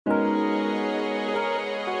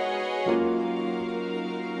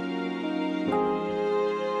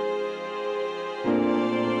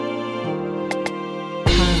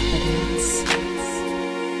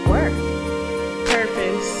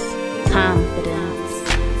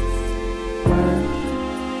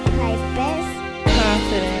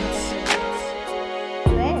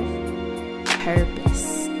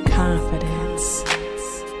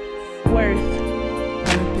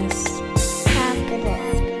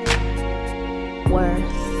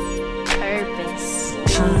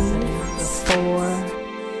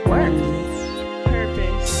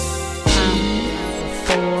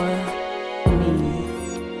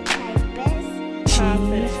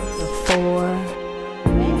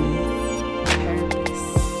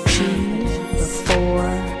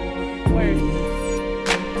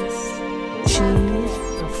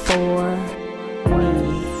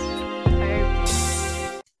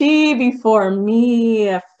for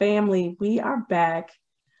me, family, we are back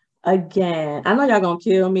again. I know y'all gonna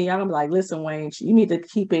kill me. Y'all gonna be like, listen, Wayne, you need to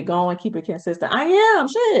keep it going, keep it consistent. I am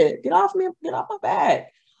shit. Get off me, get off my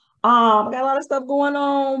back. I got a lot of stuff going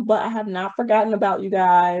on, but I have not forgotten about you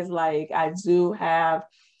guys. Like I do have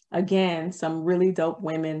again some really dope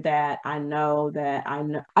women that I know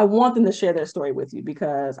I want them to share their story with you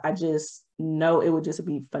because I just know it would just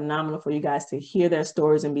be phenomenal for you guys to hear their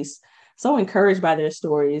stories and be so encouraged by their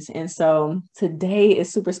stories. And so today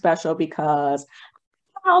is super special because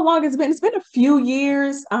how long it's been? It's been a few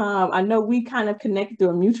years. I know we kind of connected through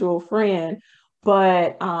a mutual friend,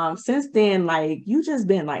 but since then, like you just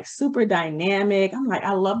been like super dynamic. I'm like,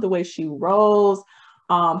 I love the way she rolls.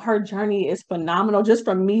 Her journey is phenomenal just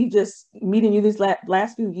from me just meeting you these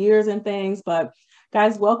last few years and things. But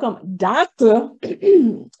guys, welcome Dr.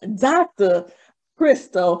 Dr.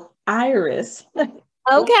 Crystal Iris.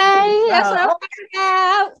 Okay, that's what I'm talking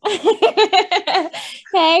about.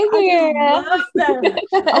 Hey, I girl. love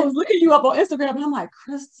that. I was looking you up on Instagram and I'm like,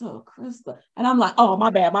 Crystal. And I'm like, oh, my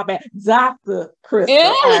bad. Dr. Crystal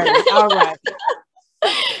Iris. All right.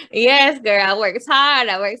 Yes, girl. I worked hard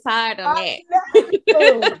on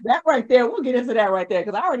that. That right there, we'll get into that right there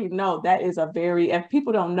because I already know that is a very, if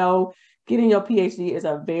people don't know, getting your PhD is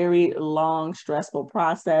a very long, stressful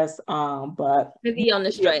process. But To be on the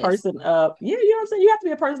be a stress. person of, yeah, you know what I'm saying? You have to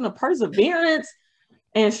be a person of perseverance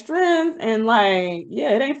and strength. And like,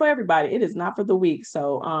 yeah, it ain't for everybody. It is not for the weak.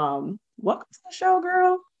 So welcome to the show,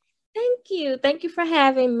 girl. Thank you. Thank you for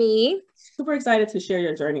having me. Super excited to share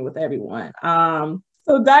your journey with everyone.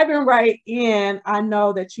 So diving right in, I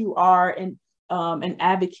know that you are an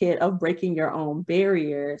advocate of breaking your own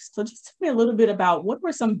barriers. So just tell me a little bit about what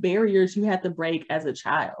were some barriers you had to break as a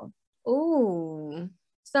child? Ooh.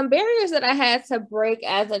 Some barriers that I had to break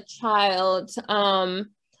as a child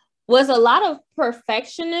was a lot of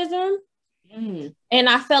perfectionism. And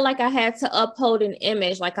I felt like I had to uphold an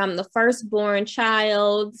image, like I'm the firstborn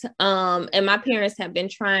child. And my parents have been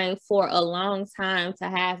trying for a long time to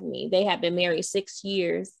have me. They have been married 6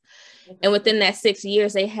 years. And within that 6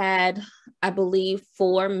 years, they had, I believe,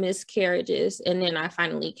 4 miscarriages. And then I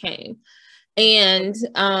finally came. And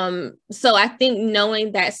so I think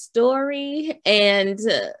knowing that story and,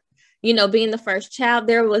 being the first child,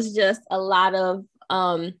 there was just a lot of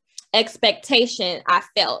expectation. I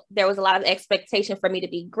felt there was a lot of expectation for me to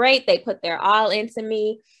be great. They put their all into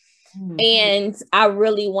me. And I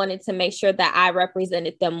really wanted to make sure that I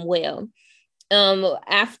represented them well.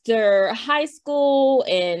 After high school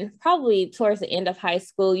and probably towards the end of high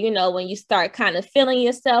school, when you start kind of feeling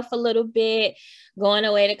yourself a little bit, going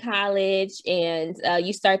away to college, and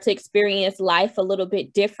you start to experience life a little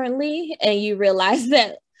bit differently, and you realize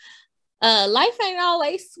that life ain't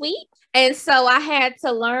always sweet. And so I had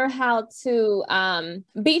to learn how to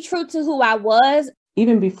be true to who I was.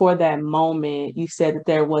 Even before that moment, you said that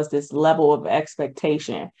there was this level of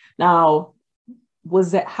expectation. Now,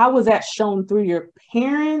 how was that shown through your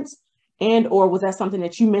parents, and or was that something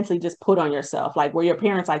that you mentally just put on yourself? Like, were your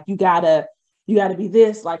parents like, you gotta be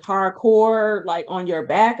this, like hardcore, like on your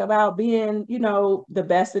back about being, the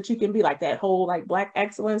best that you can be, like that whole like Black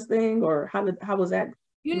excellence thing? Or how was that?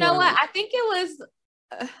 You know what? I think it was,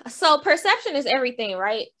 so perception is everything,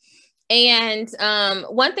 right? And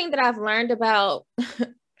one thing that I've learned about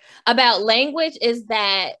language is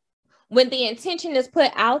that when the intention is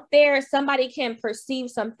put out there, somebody can perceive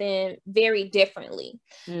something very differently.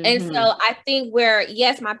 And so I think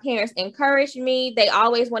yes, my parents encouraged me. They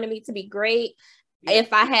always wanted me to be great. Yeah.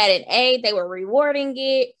 If I had an A, they were rewarding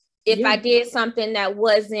it. If I did something that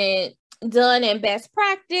wasn't done in best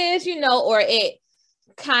practice, or it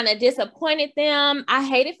kind of disappointed them, I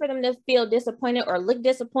hated for them to feel disappointed or look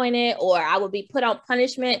disappointed, or I would be put on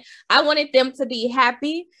punishment. I wanted them to be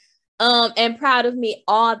happy and proud of me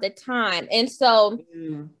all the time. And so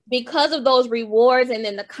because of those rewards and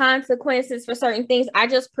then the consequences for certain things, I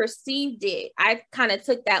just perceived it. I kind of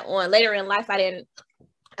took that on. Later in life, I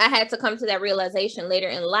had to come to that realization later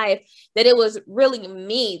in life that it was really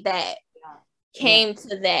me that came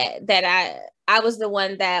to that I was the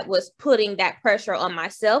one that was putting that pressure on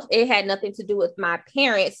myself. It had nothing to do with my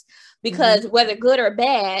parents, because whether good or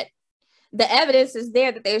bad, the evidence is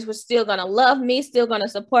there that they were still going to love me, still going to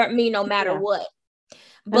support me no matter what.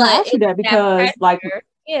 But I ask you that because I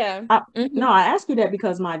ask you that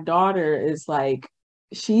because my daughter is like,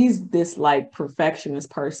 she's this like perfectionist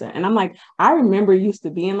person. And I'm like, I remember used to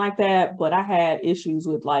being like that, but I had issues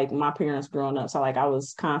with like my parents growing up. So like I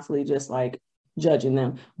was constantly just like judging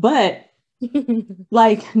them. But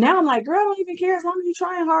Like now I'm like, girl, I don't even care as long as you're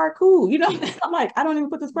trying hard, cool. You know, I'm like, I don't even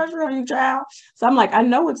put this pressure on you, child. So I'm like, I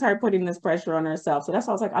know it's her putting this pressure on herself. So that's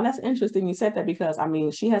why I was like, oh, that's interesting you said that, because I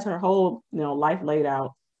mean, she has her whole, life laid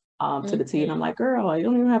out to the T. And I'm like, girl, you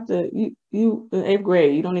don't even have to, you in 8th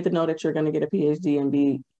grade, you don't need to know that you're gonna get a PhD and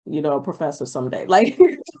be, a professor someday. Like,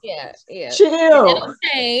 yeah, yeah. And chill. it'll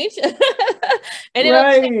change. And it'll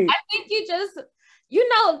change. Right. I think you just,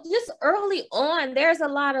 just early on, there's a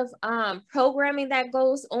lot of programming that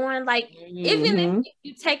goes on. Like, even if Mm-hmm.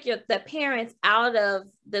 you take the parents out of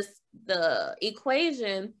the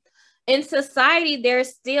equation, in society, there's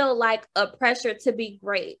still like a pressure to be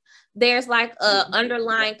great. There's like a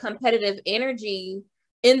underlying competitive energy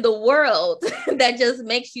in the world that just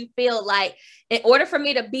makes you feel like, in order for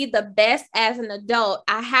me to be the best as an adult,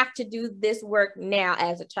 I have to do this work now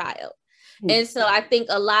as a child. And so I think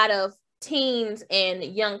a lot of teens and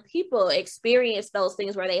young people experience those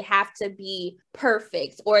things where they have to be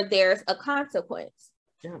perfect or there's a consequence.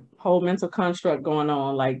 Yeah. Whole mental construct going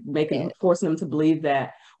on, like forcing them to believe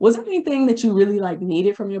that. Was there anything that you really like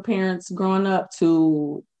needed from your parents growing up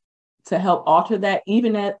to help alter that,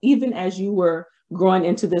 even as you were growing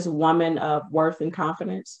into this woman of worth and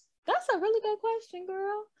confidence? That's a really good question,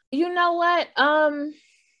 girl. You know what?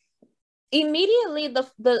 Immediately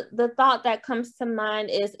the thought that comes to mind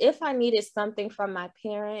is, if I needed something from my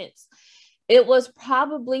parents, it was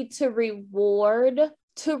probably to reward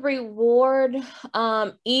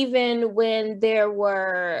even when there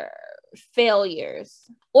were failures,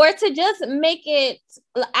 or to just make it.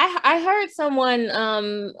 I heard someone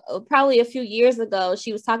probably a few years ago,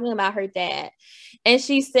 she was talking about her dad, and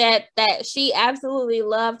she said that she absolutely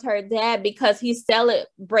loved her dad because he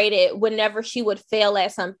celebrated whenever she would fail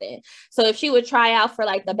at something. So if she would try out for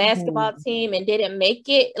like the basketball team and didn't make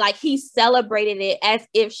it, like he celebrated it as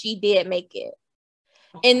if she did make it.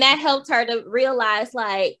 And that helped her to realize,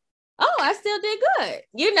 like, oh, I still did good.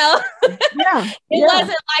 Yeah. It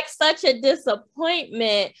wasn't like such a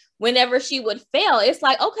disappointment whenever she would fail. It's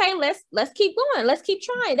like, okay, let's keep going. Let's keep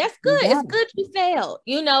trying. That's good. It's good you failed.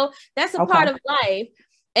 That's a part of life.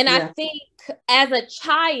 And I think as a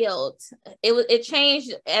child, it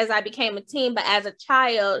changed as I became a teen, but as a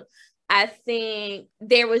child, I think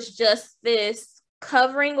there was just this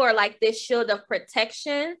covering or like this shield of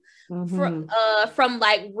protection from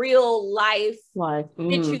like real life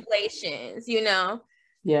situations,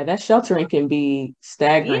 Yeah, that sheltering can be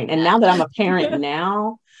staggering. And now that I'm a parent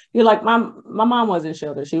now, you're like, my mom wasn't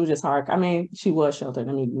sheltered. She was just hard. I mean, she was sheltered.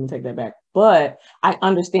 Let me take that back. But I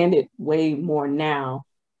understand it way more now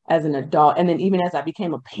as an adult. And then even as I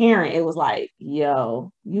became a parent, it was like,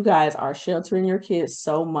 yo, you guys are sheltering your kids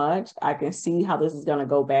so much. I can see how this is gonna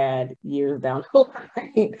go bad years down the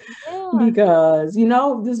line. Because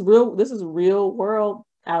this is real world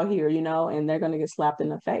out here, and they're gonna get slapped in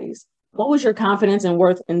the face. What was your confidence and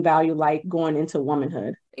worth and value like going into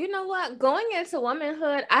womanhood? You know what? Going into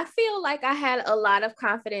womanhood, I feel like I had a lot of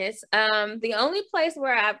confidence. The only space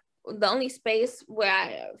where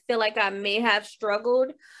I feel like I may have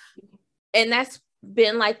struggled, and that's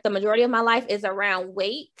been like the majority of my life, is around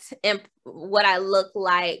weight and what I look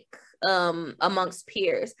like amongst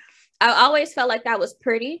peers. I always felt like I was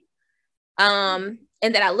pretty.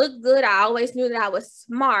 And that I looked good. I always knew that I was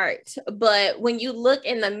smart. But when you look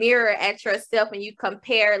in the mirror at yourself and you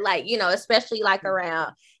compare, like, especially like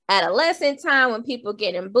around adolescent time when people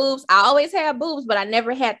getting boobs, I always had boobs, but I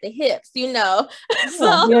never had the hips, So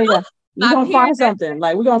yeah. We're gonna find something.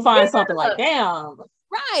 Like, we're gonna find something like, damn.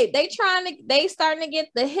 Right. They starting to get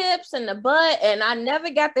the hips and the butt, and I never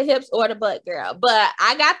got the hips or the butt, girl, but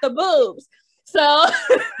I got the boobs. So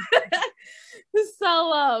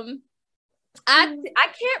I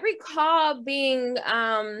can't recall being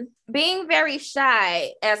very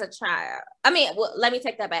shy as a child. I mean, well, let me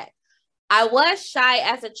take that back. I was shy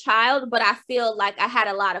as a child, but I feel like I had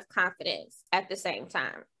a lot of confidence at the same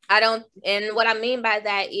time. And what I mean by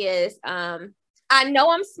that is, I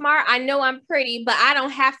know I'm smart, I know I'm pretty, but I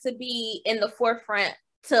don't have to be in the forefront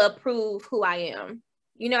to prove who I am.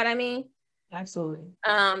 You know what I mean? Absolutely.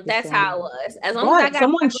 That's how it was. As long as I got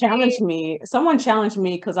someone challenged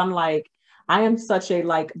me because I'm like, I am such a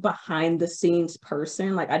like behind the scenes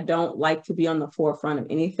person. Like, I don't like to be on the forefront of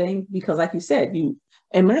anything because, like you said,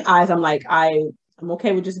 in my eyes, I'm like, I'm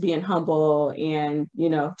okay with just being humble and,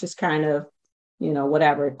 just kind of,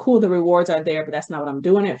 whatever. Cool, the rewards are there, but that's not what I'm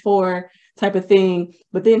doing it for, type of thing.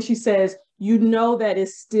 But then she says, that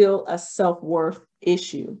is still a self-worth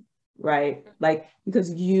issue, right? Like,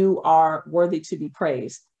 because you are worthy to be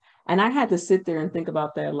praised. And I had to sit there and think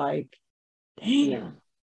about that, like, damn.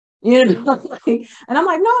 You know, like, and I'm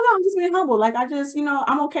like, no, I'm just being humble. Like, I just,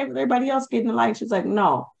 I'm okay with everybody else getting the light. She's like,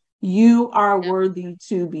 no, you are Yep. worthy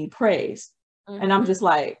to be praised. And I'm Mm-hmm. just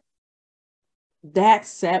like, that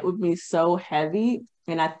sat with me so heavy.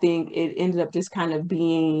 And I think it ended up just kind of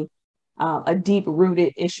being a deep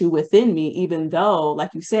rooted issue within me, even though,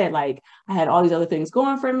 like you said, like I had all these other things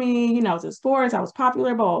going for me. I was in sports, I was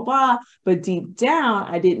popular, blah, blah, blah. But deep down,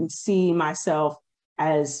 I didn't see myself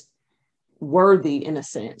as worthy in a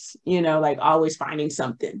sense, like always finding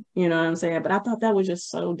something, you know what I'm saying? But I thought that was just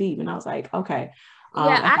so deep. And I was like, okay,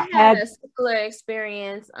 Yeah, if I I had had, a similar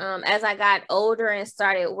experience as I got older and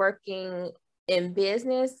started working in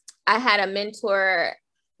business. I had a mentor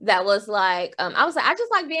that was like, I was like, I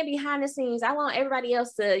just like being behind the scenes. I want everybody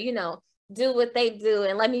else to, do what they do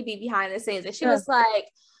and let me be behind the scenes. And yeah,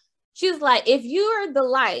 she was like, if you're the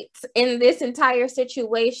light in this entire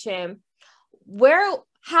situation,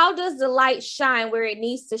 how does the light shine where it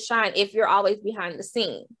needs to shine if you're always behind the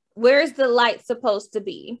scene? Where's the light supposed to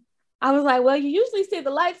be? I was like, well, you usually see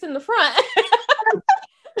the lights in the front.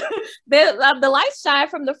 The lights shine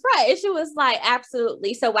from the front. And she was like,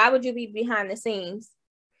 absolutely. So why would you be behind the scenes?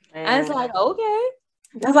 I was man, like, okay.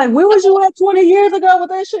 I was like, where was you at 20 years ago with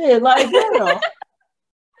that shit? Like, girl.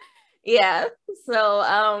 Yeah. So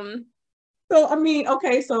So I mean,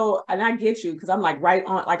 okay, so and I get you because I'm like right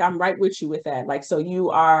on, like I'm right with you with that. Like, so you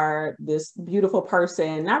are this beautiful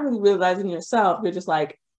person, not really realizing yourself. You're just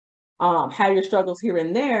like have your struggles here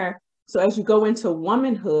and there. So as you go into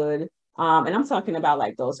womanhood, and I'm talking about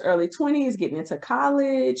like those early 20s, getting into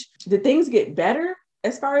college, did things get better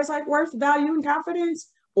as far as like worth, value, and confidence?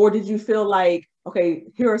 Or did you feel like, okay,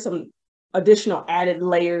 here are some additional added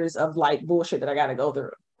layers of like bullshit that I gotta go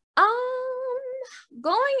through? um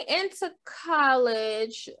going into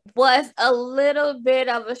college was a little bit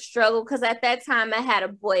of a struggle because at that time I had a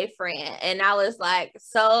boyfriend and I was like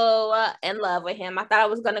so in love with him. I thought I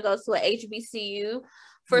was going to go to a HBCU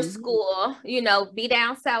for Mhm. school, be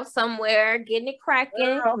down south somewhere, getting it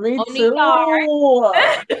cracking Girl, me on the too. yard.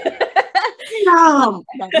 Damn.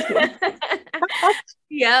 No, just kidding.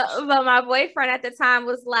 Yeah, but my boyfriend at the time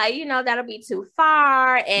was like, that'll be too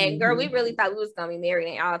far. And girl, we Mhm. really thought we was gonna be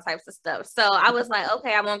married and all types of stuff. So I was like,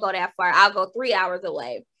 okay, I won't go that far. I'll go 3 hours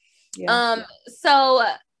away. Yeah. So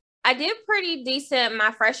I did pretty decent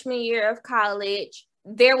my freshman year of college.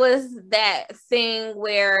 There was that thing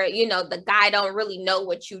where, the guy don't really know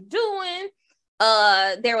what you're doing.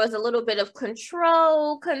 There was a little bit of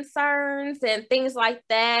control concerns and things like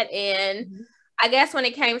that. And Mhm. I guess when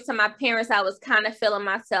it came to my parents, I was kind of feeling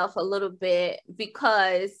myself a little bit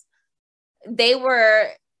because they were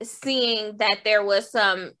seeing that there was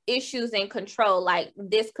some issues in control, like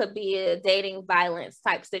this could be a dating violence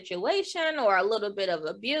type situation or a little bit of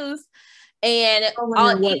abuse. And Oh,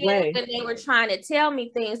 and in what even way? when they were trying to tell me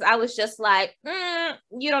things, I was just like,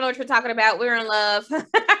 you don't know what you're talking about. We're in love. When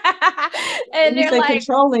And you they're say like,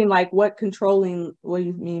 controlling, like what controlling, what do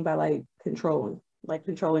you mean by like controlling? Like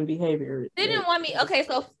controlling behavior. didn't want me. Okay,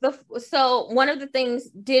 so one of the things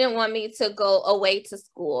didn't want me to go away to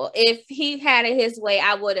school. If he had it his way,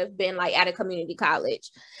 I would have been like at a community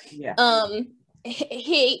college. Yeah.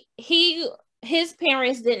 His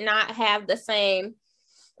parents did not have the same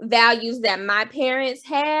values that my parents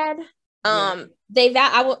had. Yeah.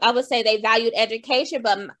 I would say they valued education,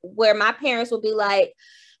 but where my parents would be like,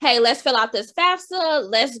 hey, let's fill out this FAFSA,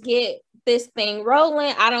 let's get this thing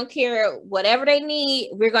rolling. I don't care, whatever they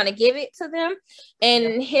need, we're gonna give it to them. Yeah.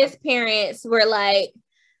 And his parents were like,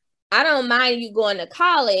 I don't mind you going to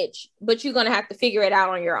college, but you're gonna have to figure it out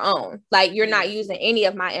on your own. Like you're not using any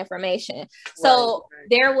of my information. So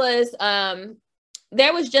there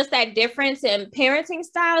was just that difference in parenting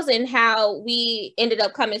styles and how we ended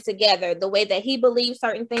up coming together, the way that he believed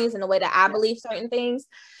certain things and the way that I believe certain things.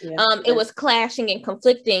 Yeah. It was clashing and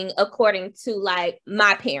conflicting according to like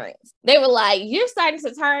my parents. They were like, you're starting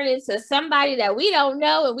to turn into somebody that we don't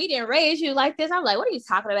know and we didn't raise you like this. I'm like, what are you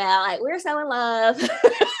talking about? Like, we're so in love.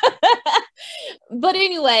 But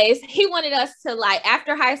anyways, he wanted us to like,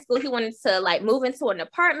 after high school, he wanted to like move into an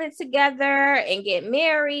apartment together and get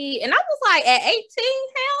married. And I was like, at 18,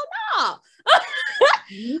 hell no.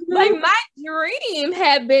 Like Mhm. my dream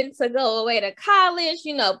had been to go away to college,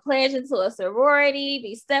 pledge into a sorority,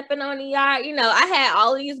 be stepping on the yacht. I had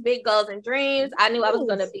all these big goals and dreams. I knew I was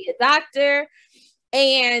going to Yes. be a doctor.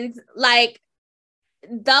 And like,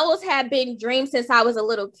 those had been dreams since I was a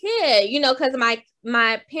little kid, because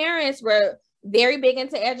my parents were very big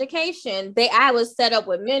into education. I was set up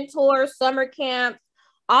with mentors, summer camps,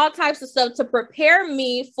 all types of stuff to prepare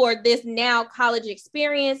me for this now college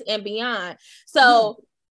experience and beyond. Yeah. So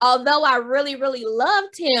although I really, really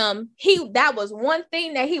loved him, that was one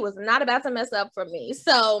thing that he was not about to mess up for me.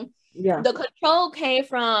 So Yeah. the control came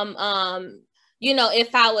from,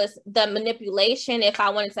 if I was the manipulation, if I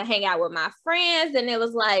wanted to hang out with my friends, and it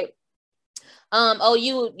was like, oh,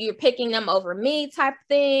 you're picking them over me type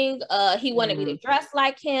thing. He wanted me to dress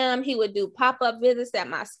like him. He would do pop-up visits at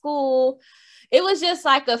my school. It was just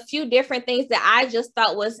like a few different things that I just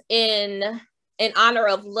thought was in honor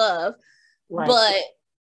of love. Right. But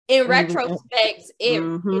in retrospect,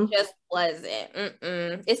 it just wasn't.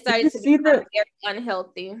 It started to be very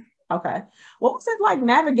unhealthy. Okay. What was it like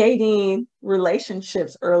navigating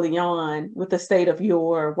relationships early on with the state of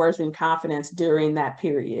your worth and confidence during that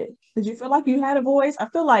period? Did you feel like you had a voice? I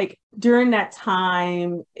feel like during that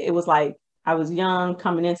time, it was like I was young,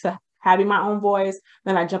 coming into having my own voice.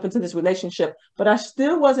 Then I jumped into this relationship, but I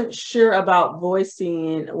still wasn't sure about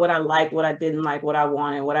voicing what I liked, what I didn't like, what I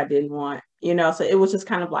wanted, what I didn't want, So it was just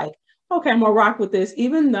kind of like, okay, I'm gonna rock with this,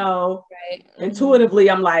 even though intuitively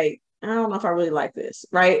I'm like, I don't know if I really like this,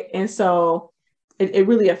 right? And so it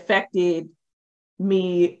really affected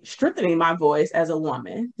me strengthening my voice as a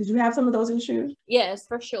woman. Did you have some of those issues? Yes,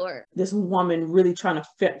 for sure. This woman really trying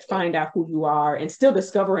to find out who you are and still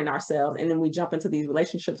discovering ourselves. And then we jump into these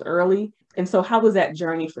relationships early. And so how was that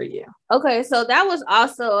journey for you? Okay, so that was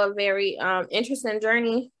also a very interesting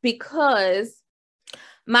journey because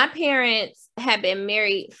my parents had been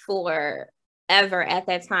married for ever at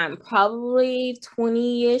that time, probably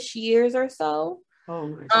 20-ish years or so.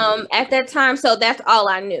 At that time. So that's all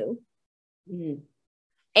I knew.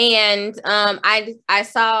 And I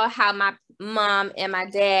saw how my mom and my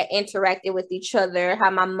dad interacted with each other, how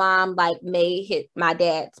my mom made my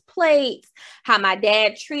dad's plates, how my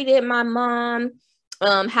dad treated my mom,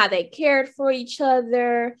 how they cared for each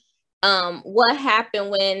other, what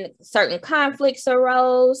happened when certain conflicts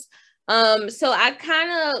arose. So I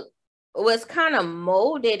was kind of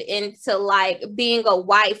molded into being a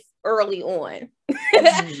wife early on.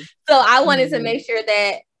 So I wanted to make sure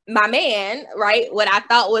that my man, right? What I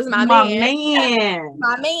thought was my man.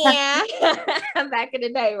 Back in the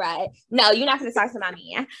day, right? No, you're not going to talk to my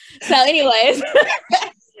man. So anyways,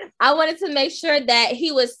 I wanted to make sure that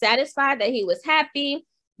he was satisfied, that he was happy,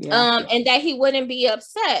 and that he wouldn't be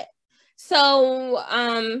upset. So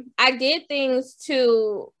I did things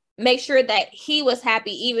to make sure that he was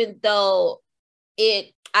happy, even though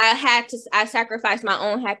I sacrificed my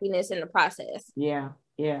own happiness in the process. Yeah.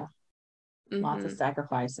 Lots of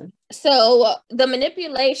sacrificing. So the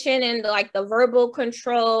manipulation and the verbal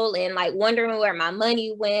control and wondering where my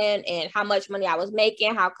money went and how much money I was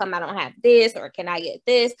making, how come I don't have this, or can I get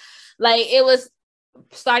this? It was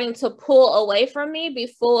starting to pull away from me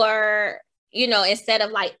before, instead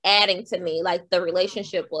of adding to me the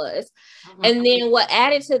relationship was. And then what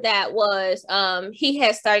added to that was he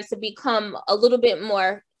had started to become a little bit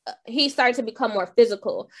more, he started to become more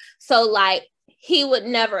physical. So he would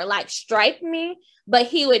never strike me, but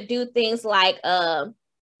he would do things I'm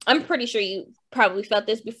pretty sure you probably felt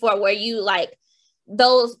this before, where you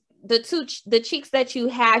the cheeks that you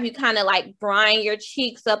have, you kind of grind your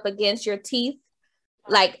cheeks up against your teeth,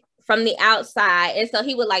 from the outside. And so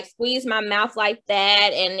he would squeeze my mouth like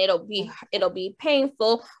that, and it'll be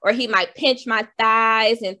painful, or he might pinch my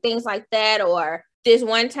thighs and things like that. Or this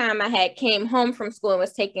one time I had came home from school and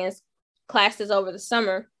was taking classes over the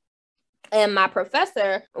summer, and my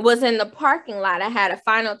professor was in the parking lot. I had a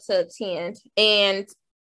final to attend, and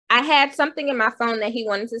I had something in my phone that he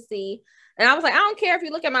wanted to see. And I was like, I don't care if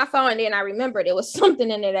you look at my phone. And then I remembered it was something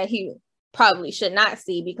in there that he probably should not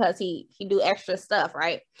see because he do extra stuff,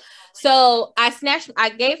 right? So I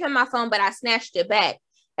gave him my phone, but I snatched it back.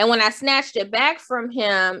 And when I snatched it back from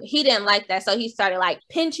him, he didn't like that. So he started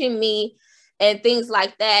pinching me and things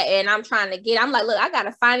like that. And I'm like, look, I got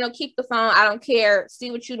a final, keep the phone. I don't care. See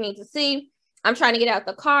what you need to see. I'm trying to get out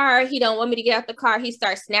the car. He don't want me to get out the car. He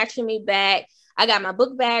starts snatching me back. I got my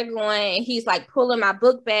book bag on, and he's pulling my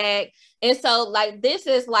book bag. And so this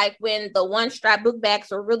is when the one strap book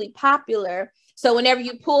bags were really popular. So whenever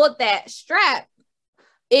you pulled that strap,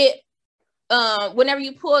 whenever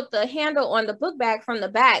you pulled the handle on the book bag from the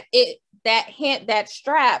back, that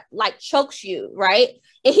strap chokes you, right?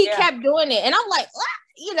 And he kept doing it, and I'm like,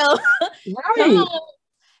 come on.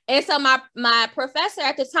 And so my professor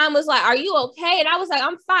at the time was like, are you okay? And I was like,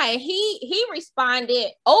 I'm fine. He responded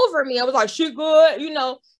over me. I was like, she good,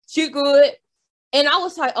 she good. And I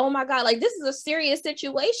was like, oh my God, this is a serious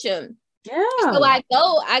situation. Yeah. So I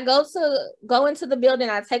go into the building.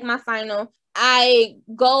 I take my final. I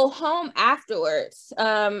go home afterwards.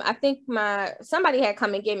 I think somebody had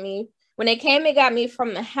come and get me. When they came and got me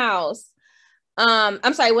from the house,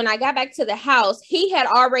 I'm sorry, when I got back to the house, he had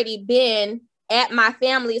already been at my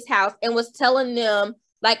family's house and was telling them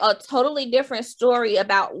like a totally different story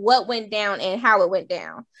about what went down and how it went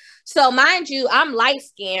down. So mind you, I'm light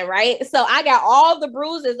skinned, right? So I got all the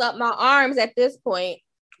bruises up my arms at this point,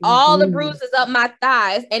 all the bruises up my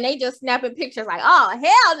thighs, and they just snapping pictures like,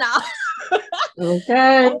 oh, hell no.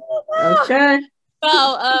 Okay. Okay.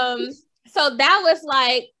 So that was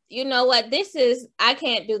like, you know what, I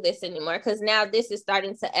can't do this anymore, because now this is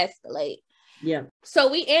starting to escalate. Yeah.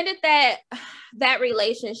 So we ended that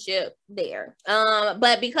relationship there.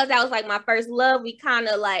 But because that was like my first love, we kind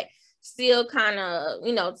of like still kind of,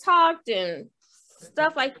 you know, talked and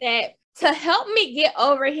stuff like that. To help me get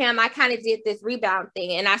over him, I kind of did this rebound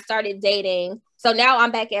thing, and I started dating. So now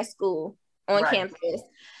I'm back at school on campus,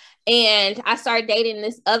 and I started dating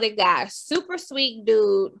this other guy, super sweet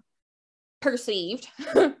dude, perceived.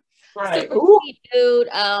 Right. Super sweet dude.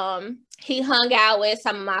 He hung out with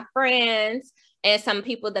some of my friends and some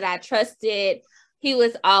people that I trusted. He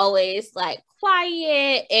was always like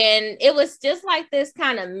quiet, and it was just like this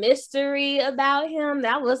kind of mystery about him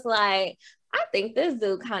that was like, I think this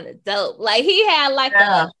dude kind of dope. Like he had like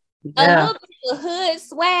a little bit of hood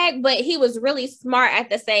swag, but he was really smart at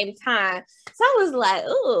the same time. So I was like,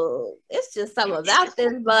 ooh, it's just something about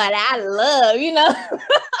this but I love, you know.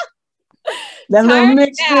 That little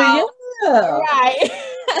mixture, right.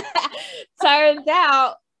 Turns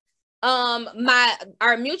out,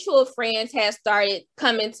 our mutual friends had started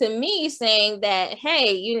coming to me saying that,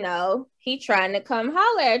 hey, you know, he trying to come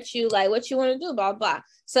holler at you, like what you want to do, blah blah.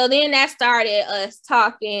 So then that started us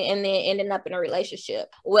talking, and then ending up in a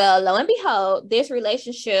relationship. Well, lo and behold, this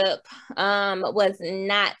relationship was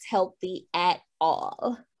not healthy at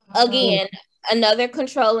all. Again, another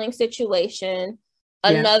controlling situation.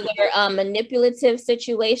 Another manipulative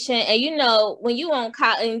situation. And you know, when you in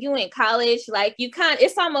college, like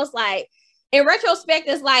it's almost like, in retrospect,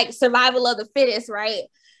 it's like survival of the fittest, right?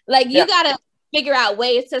 Like you gotta figure out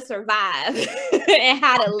ways to survive and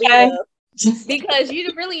how to live, because you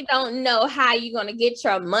really don't know how you're gonna get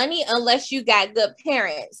your money unless you got good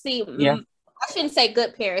parents. See, I shouldn't say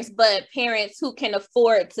good parents, but parents who can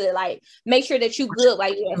afford to like make sure that you good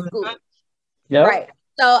while you're at school. Right.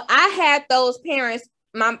 So I had those parents.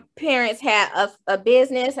 My parents had a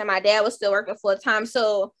business, and my dad was still working full time.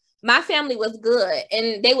 So my family was good,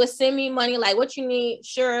 and they would send me money like, what you need,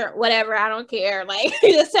 sure, whatever, I don't care. Like,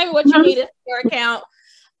 just tell me what you need in your account.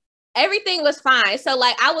 Everything was fine. So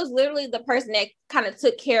like I was literally the person that kind of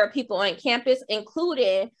took care of people on campus,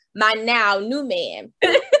 including my now new man.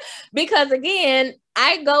 Because again,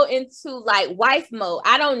 I go into like wife mode.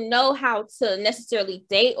 I don't know how to necessarily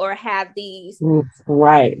date or have these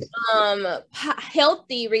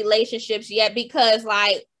healthy relationships yet, because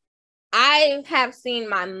like I have seen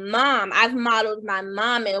my mom, I've modeled my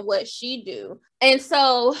mom and what she do. And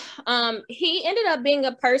so he ended up being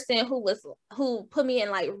a person who put me in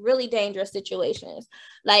like really dangerous situations.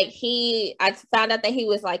 Like I found out that he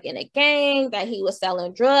was like in a gang, that he was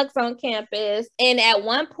selling drugs on campus. And at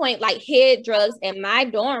one point, like hid drugs in my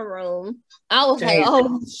dorm room. I was like,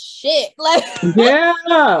 oh shit. Like this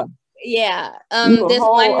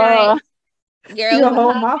one night, girl, you're a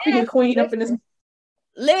whole mafia queen up in this.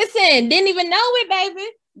 Listen, didn't even know it, baby.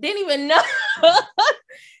 Didn't even know.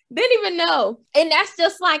 Didn't even know. And that's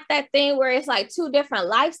just like that thing where it's like two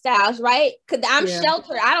different lifestyles, right? Because I'm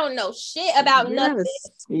sheltered. I don't know shit about nothing.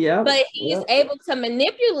 Yeah. But he's able to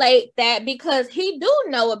manipulate that because he do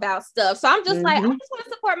know about stuff. So I'm just like, I just want to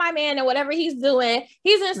support my man and whatever he's doing.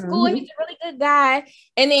 He's in school. He's a really good guy.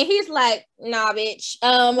 And then he's like, nah, bitch.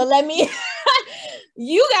 Let me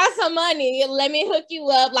you got some money. Let me hook you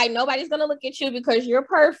up. Like nobody's gonna look at you because you're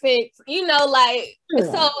perfect. You know, like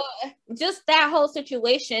so just that whole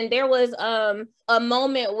situation. There was a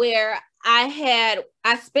moment where I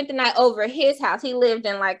spent the night over at his house. He lived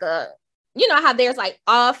in like you know how there's like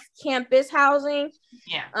off-campus housing,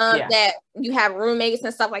 that you have roommates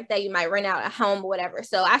and stuff like that. You might rent out a home or whatever.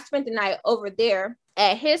 So I spent the night over there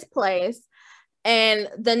at his place, and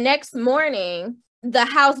the next morning the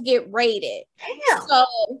house get raided. Damn. So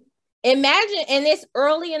imagine, and it's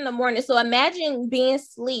early in the morning. So imagine being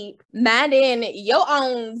asleep, minding your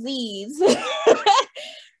own Z's,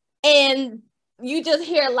 and you just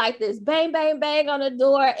hear like this bang, bang, bang on the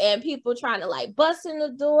door, and people trying to like bust in the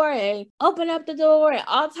door and open up the door and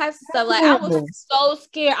all types of stuff. Like I was so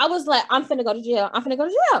scared. I was like, I'm finna go to jail. I'm finna go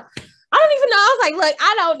to jail. I don't even know. I was like, look,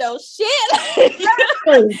 I don't know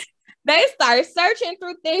shit. they start searching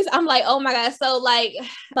through things. I'm like, oh my God. So like,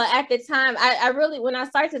 but at the time, I really, when I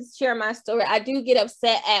start to share my story, I do get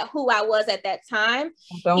upset at who I was at that time.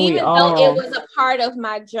 Don't we Even though all? it was a part of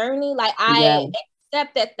my journey, like Yeah. I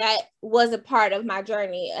accept that that was a part of my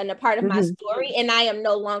journey and a part of my story, and I am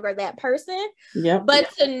no longer that person. Yep. But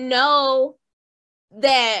to know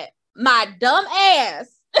that my dumb ass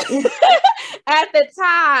at the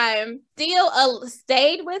time still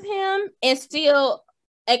stayed with him and still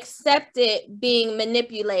accepted being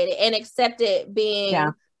manipulated and accepted being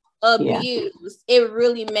abused, it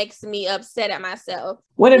really makes me upset at myself.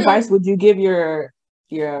 What advice would you give your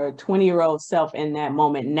 20-year-old self in that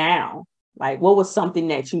moment now? Like, what was something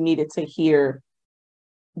that you needed to hear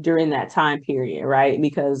during that time period, right?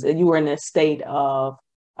 Because you were in a state of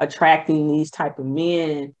attracting these type of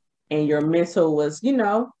men, and your mental was, you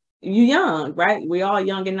young, right? We're all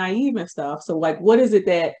young and naive and stuff. So like, what is it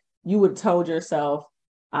that you would told yourself,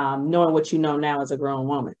 knowing what you know now as a grown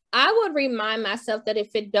woman? I would remind myself that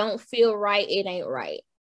if it don't feel right, it ain't right.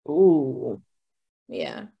 Ooh.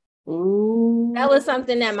 Yeah. Ooh. That was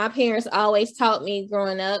something that my parents always taught me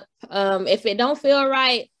growing up. If it don't feel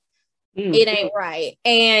right, it ain't right.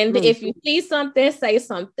 And if you see something, say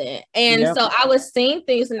something. And so I was seeing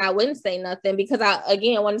things and I wouldn't say nothing because I,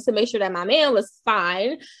 again, wanted to make sure that my man was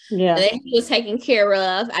fine. Yeah. That he was taken care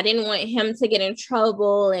of. I didn't want him to get in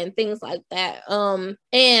trouble and things like that.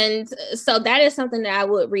 And so that is something that I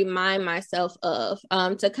would remind myself of,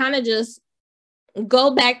 to kind of just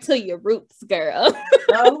go back to your roots, girl.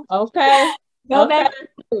 Oh, okay. Go back to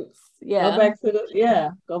the roots. Yeah.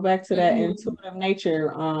 Go back to that intuitive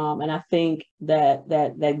nature. And I think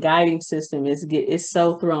that guiding system is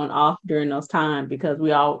so thrown off during those times because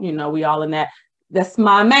we all in that. That's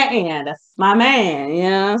my man. That's my man. You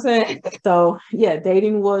know what I'm saying? So yeah,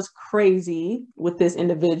 dating was crazy with this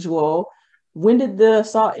individual. When did the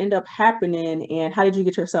assault end up happening, and how did you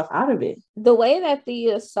get yourself out of it? The way that the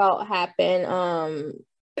assault happened,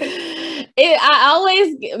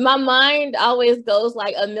 my mind always goes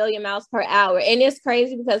like a million miles per hour. And it's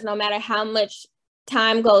crazy because no matter how much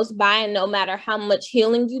time goes by and no matter how much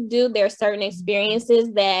healing you do, there are certain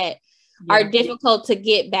experiences that are difficult to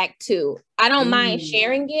get back to. I don't mind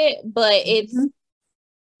sharing it, but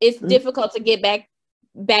it's difficult to get back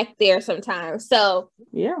there sometimes. So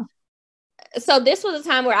this was a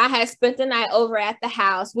time where I had spent the night over at the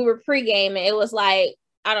house. We were pre-gaming. It was like,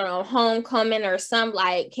 I don't know, homecoming or some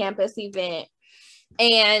like campus event.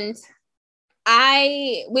 And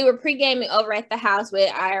we were pre-gaming over at the house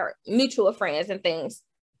with our mutual friends and things.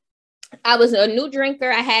 I was a new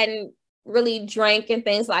drinker. I hadn't really drank and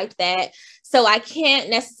things like that. So I can't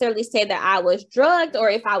necessarily say that I was drugged or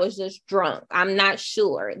if I was just drunk. I'm not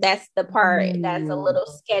sure. That's the part that's a little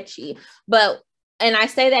sketchy. And I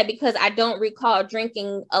say that because I don't recall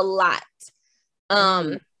drinking a lot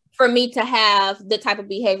for me to have the type of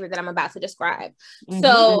behavior that I'm about to describe.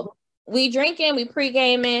 So we drinking, we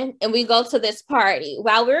pre-gaming, and we go to this party.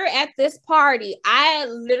 While we're at this party, I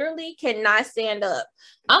literally cannot stand up.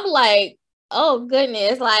 I'm like, oh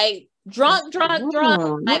goodness, like drunk,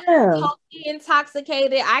 like totally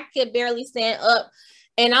intoxicated. I could barely stand up.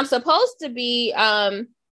 And I'm supposed to be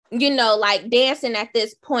like dancing at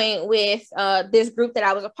this point with this group that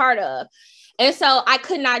I was a part of. And so I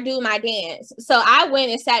could not do my dance. So I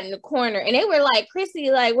went and sat in the corner and they were like,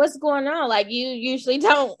 Chrissy, like, what's going on? Like, you usually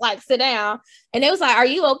don't like sit down. And it was like, are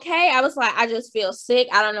you okay? I was like, I just feel sick.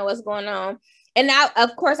 I don't know what's going on. And now,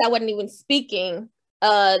 of course, I wasn't even speaking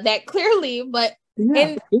that clearly, but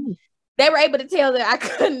they were able to tell that I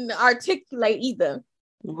couldn't articulate either.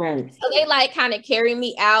 Right. So they like kind of carry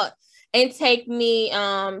me out and take me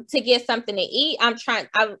to get something to eat. I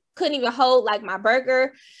couldn't even hold like my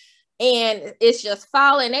burger and it's just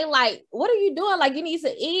falling. They like, what are you doing? Like, you need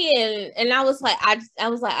to eat. And I was like, I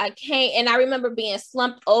can't. And I remember being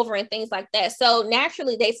slumped over and things like that. So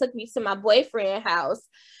naturally they took me to my boyfriend's house.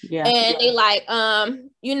 And they like,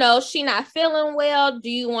 she not feeling well. Do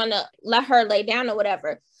you want to let her lay down or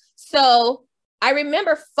whatever? So I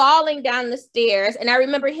remember falling down the stairs and I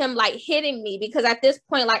remember him like hitting me because at this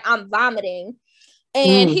point, like I'm vomiting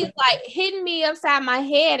and he's like hitting me upside my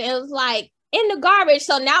head. And it was like in the garbage.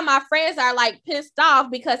 So now my friends are like pissed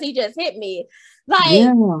off because he just hit me. Like, you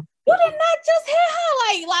did not just hit her.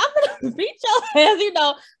 Like I'm going to beat your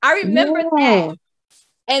ass, I remember that.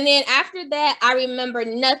 And then after that, I remember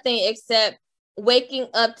nothing except waking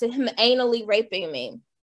up to him anally raping me.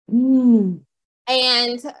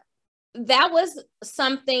 And that was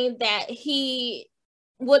something that he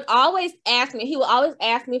would always ask me. He would always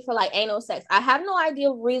ask me for like anal sex. I have no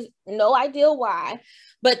idea why,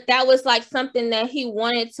 but that was like something that he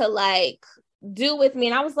wanted to like do with me.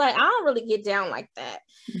 And I was like, I don't really get down like that.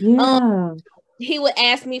 Yeah. He would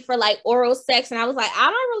ask me for like oral sex, and I was like, I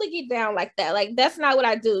don't really get down like that. Like, that's not what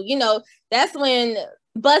I do. You know, that's when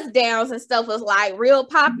bust downs and stuff was like real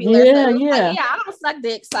popular. Yeah, So yeah. like, yeah, I don't suck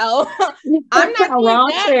dick, so I'm not doing wrong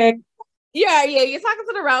that. chick. Yeah, you're talking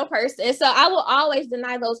to the wrong person. So I will always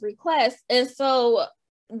deny those requests. And so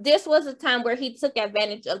this was a time where he took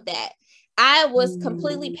advantage of that. I was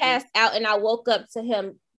completely passed out, and I woke up to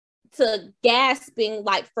him to gasping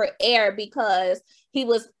like for air because he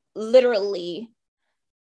was literally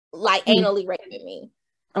like anally raping me.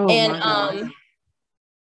 Oh, and my God.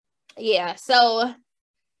 Yeah, so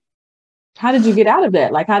How did you get out of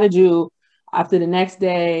that? Like, how did you, after the next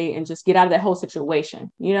day, and just get out of that whole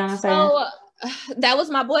situation? You know what I'm saying? so that was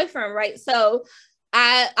my boyfriend, right? So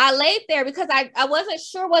I laid there because I wasn't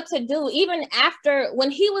sure what to do. Even after, when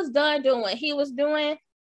he was done doing what he was doing,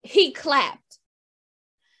 he clapped.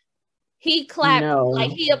 He clapped. No.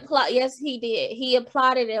 Like, he applauded. Yes, he did. He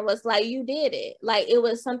applauded and was like, you did it. Like, it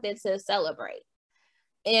was something to celebrate.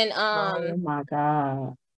 And Oh my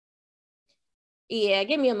God. yeah,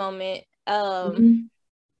 give me a moment.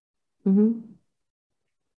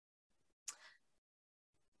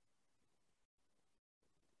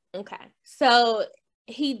 Okay. So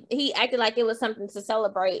he acted like it was something to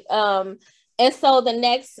celebrate. And so the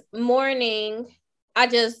next morning, I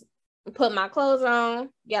just put my clothes on,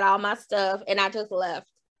 got all my stuff, and I just left.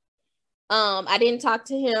 I didn't talk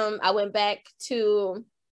to him. I went back to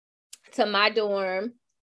my dorm,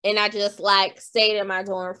 and I just like stayed in my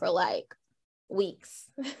dorm for like weeks.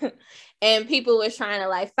 And people were trying to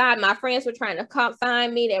like find, my friends were trying to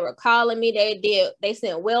find me. They were calling me. They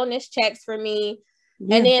sent wellness checks for me.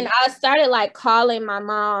 Yeah. And then I started like calling my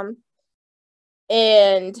mom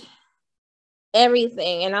and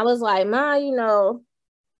everything. And I was like, Ma, you know,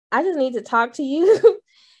 I just need to talk to you.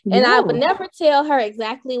 And I would never tell her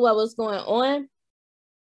exactly what was going on.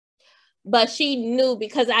 But she knew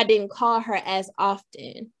because I didn't call her as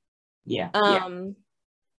often. Yeah.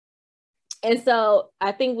 And so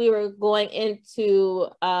I think we were going into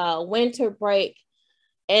winter break,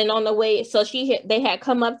 and on the way, so they had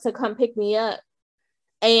come up to come pick me up.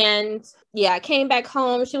 And yeah, I came back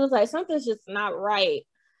home. She was like, something's just not right.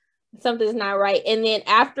 Something's not right. And then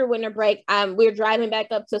after winter break, we were driving back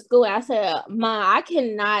up to school. I said, Ma, I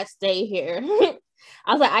cannot stay here.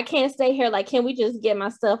 I was like, I can't stay here. Like, can we just get my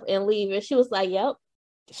stuff and leave? And she was like, yep.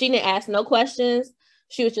 She didn't ask no questions.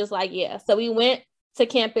 She was just like, yeah. So we went to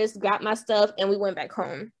campus, got my stuff, and we went back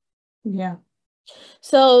home. Yeah.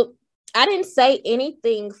 So I didn't say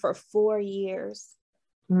anything for 4 years.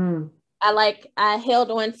 I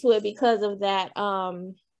held on to it because of that.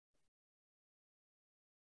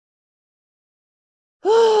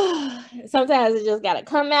 Sometimes it just gotta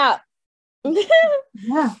come out.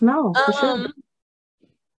 Yeah, no, for sure.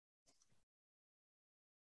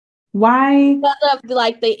 Why? Because of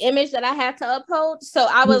like the image that I had to uphold. So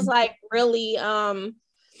I was like really I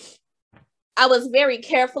was very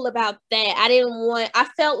careful about that. I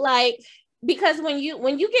felt like, because when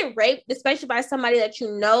you get raped, especially by somebody that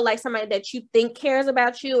you know, like somebody that you think cares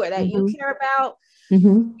about you or that you care about,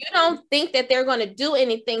 you don't think that they're going to do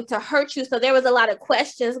anything to hurt you. So there was a lot of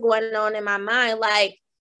questions going on in my mind. Like,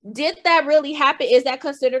 did that really happen? Is that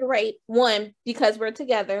considered rape? One, because we're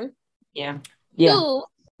together. Yeah. Two,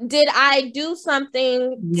 did I do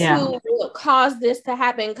something to cause this to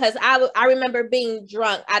happen? Because I remember being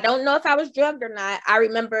drunk. I don't know if I was drugged or not. I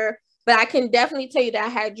remember, but I can definitely tell you that I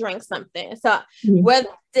had drank something. So whether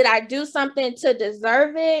did I do something to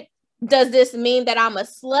deserve it? Does this mean that I'm a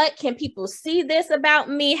slut? Can people see this about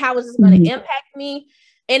me? How is this going to impact me?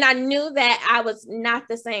 And I knew that I was not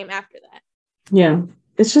the same after that. Yeah.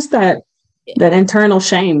 It's just that internal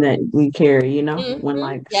shame that we carry, you know, when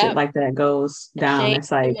like shit like that goes down. Shame, it's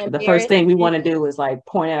like the first thing we want to do is like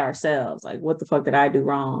point at ourselves, like, what the fuck did I do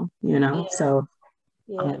wrong? You know? So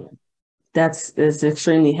it's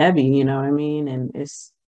extremely heavy, you know what I mean? And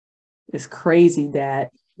it's crazy that,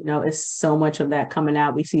 you know, it's so much of that coming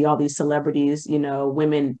out. We see all these celebrities, you know,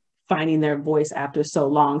 women finding their voice after so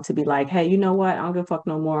long to be like, hey, you know what? I don't give a fuck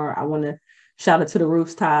no more. I want to shout it to the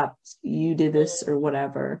rooftops. You did this or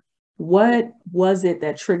whatever. What was it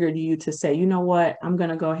that triggered you to say, you know what? I'm going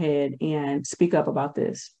to go ahead and speak up about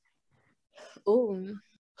this. Ooh,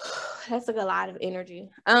 that's like a lot of energy.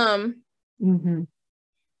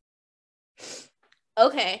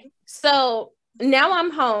 Okay. So now I'm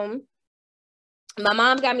home. My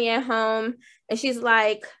mom got me at home, and she's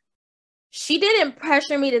like, she didn't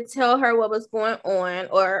pressure me to tell her what was going on,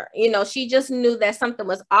 or, you know, she just knew that something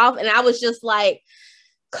was off. And I was just like,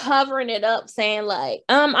 covering it up, saying like,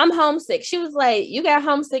 I'm homesick. She was like, you got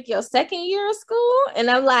homesick your second year of school? And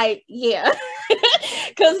I'm like, yeah.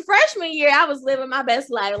 Because freshman year, I was living my best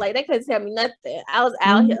life. Like, they couldn't tell me nothing. I was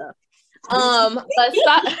out here.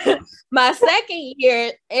 But my second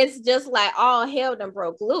year, it's just like all hell done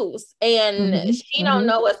broke loose. And she don't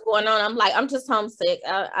know what's going on. I'm like, I'm just homesick.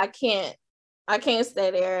 I can't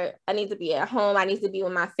stay there. I need to be at home. I need to be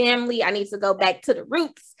with my family. I need to go back to the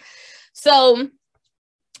roots. So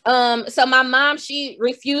my mom, she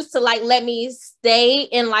refused to like let me stay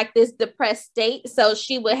in like this depressed state. So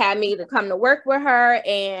she would have me to come to work with her,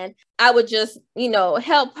 and I would just,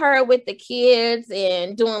 help her with the kids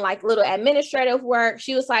and doing like little administrative work.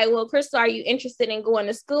 She was like, well, Crystal, are you interested in going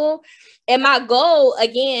to school? And my goal,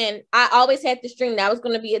 again, I always had this dream that I was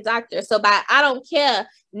going to be a doctor. So I don't care.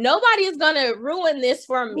 Nobody is going to ruin this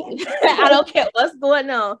for me. I don't care what's going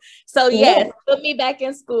on. So yes, put me back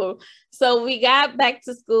in school. So we got back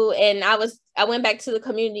to school, and I went back to the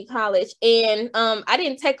community college, and I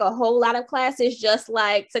didn't take a whole lot of classes, just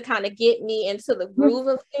like to kind of get me into the groove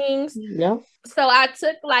of things. Yeah. So I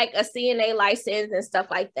took like a CNA license and stuff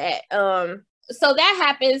like that. So that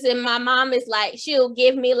happens, and my mom is like, she'll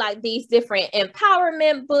give me like these different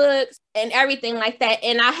empowerment books and everything like that.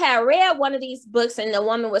 And I had read one of these books, and the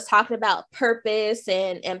woman was talking about purpose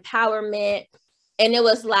and empowerment, and it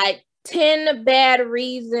was like 10 bad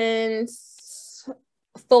reasons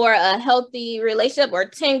for a healthy relationship, or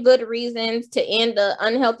 10 good reasons to end an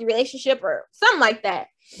unhealthy relationship, or something like that.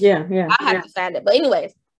 Yeah. I have to find it. But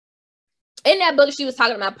anyways, in that book, she was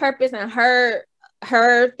talking about purpose and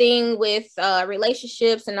her thing with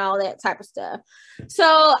relationships and all that type of stuff. So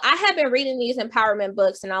I have been reading these empowerment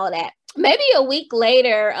books and all of that. Maybe a week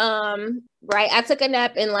later, I took a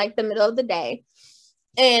nap in like the middle of the day,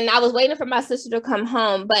 and I was waiting for my sister to come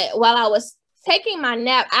home. But while I was taking my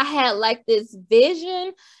nap, I had like this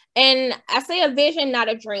vision. And I say a vision, not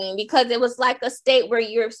a dream, because it was like a state where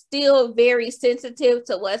you're still very sensitive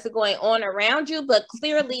to what's going on around you. But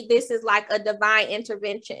clearly this is like a divine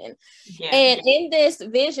intervention. Yeah. And in this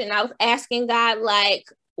vision, I was asking God, like,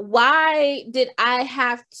 why did I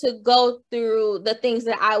have to go through the things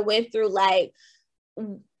that I went through? Like,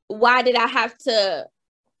 why did I have to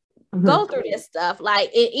go through this stuff?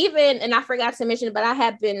 Like, and I forgot to mention, but I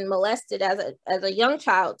have been molested as a young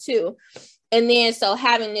child too. And then so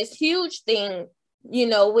having this huge thing,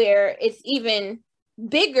 where it's even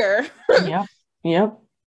bigger. Yep.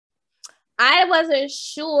 I wasn't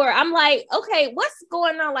sure. I'm like, okay, what's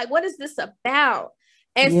going on? Like, what is this about?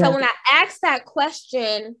 And so when I asked that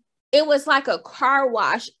question, it was like a car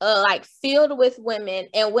wash, like filled with women,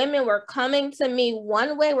 and women were coming to me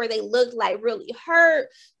one way where they looked like really hurt,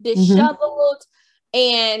 disheveled,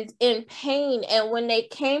 and in pain. And when they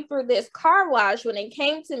came through this car wash, when they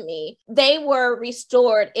came to me, they were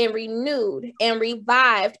restored and renewed and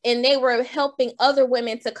revived, and they were helping other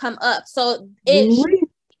women to come up. So it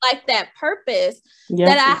like that purpose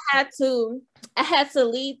that I had to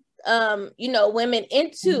lead women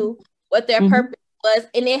into what their purpose was,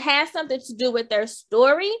 and it had something to do with their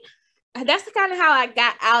story. That's kind of how I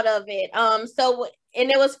got out of it. And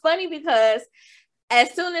it was funny because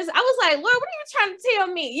as soon as I was like, Lord, what are you trying to tell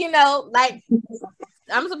me? Like,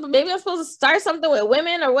 maybe I'm supposed to start something with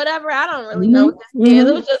women or whatever. I don't really know what this is.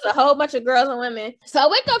 It was just a whole bunch of girls and women. So I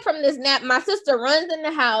wake up from this nap. My sister runs in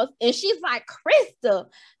the house, and she's like, Crystal.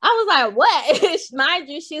 I was like, what? Mind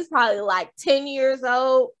you, she's probably like 10 years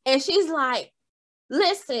old. And she's like,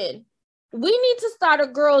 listen, we need to start a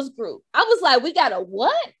girls group. I was like, we got a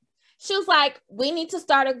what? She was like, we need to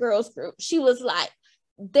start a girls group. She was like,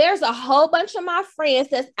 there's a whole bunch of my friends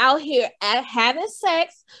that's out here having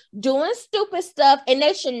sex, doing stupid stuff, and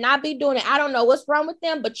they should not be doing it. I don't know what's wrong with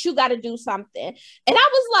them, but you got to do something. And I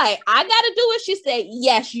was like, I got to do it. She said,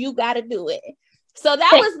 yes, you got to do it. So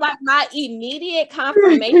that was like my immediate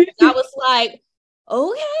confirmation. I was like,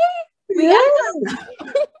 okay, we got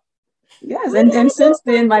to Yes. And since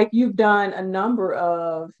then, like, you've done a number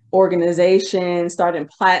of organizations, starting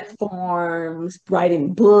platforms,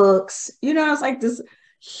 writing books, it's like this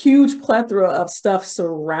huge plethora of stuff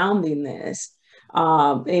surrounding this.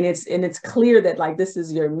 And it's clear that like, this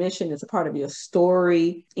is your mission. It's a part of your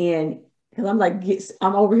story. And because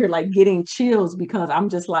I'm over here like getting chills, because I'm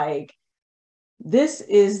just like, this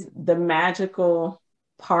is the magical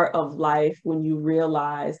part of life when you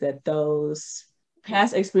realize that those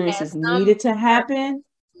past experiences needed to happen.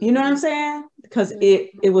 You know what I'm saying? Because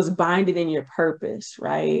it was binded in your purpose,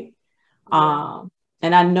 right? And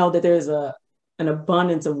I know that there's an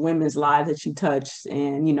abundance of women's lives that you touched.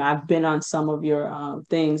 And, I've been on some of your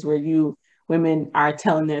things where women are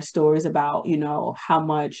telling their stories about, how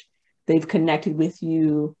much they've connected with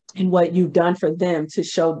you and what you've done for them to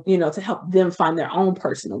show, to help them find their own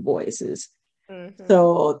personal voices. Mm-hmm.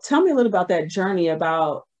 So tell me a little about that journey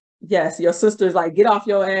about, yes, your sister's like, get off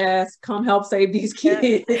your ass, come help save these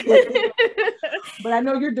kids. But I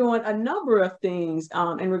know you're doing a number of things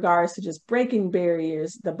in regards to just breaking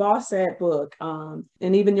barriers, the Bossette book, and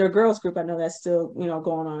even your girls group. I know that's still,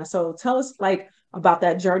 going on. So tell us like about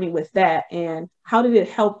that journey with that, and how did it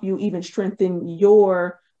help you even strengthen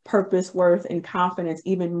your purpose, worth, and confidence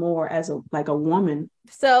even more as a woman?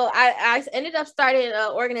 So I ended up starting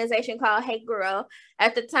an organization called Hey Girl.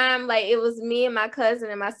 At the time, like it was me and my cousin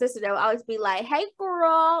and my sister that would always be like, hey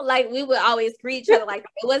girl. Like we would always greet each other like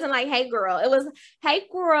it wasn't like hey girl, it was hey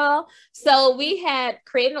girl. So we had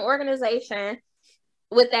created an organization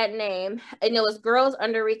with that name, and it was Girls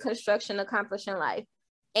Under Reconstruction Accomplishing Life.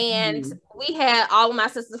 And we had all of my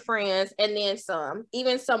sister's friends, and then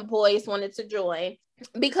even some boys wanted to join,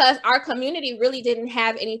 because our community really didn't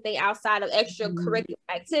have anything outside of extracurricular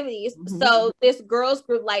activities. So this girls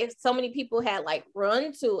group, like so many people had like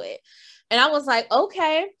run to it. And I was like,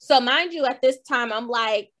 okay. So mind you, at this time, I'm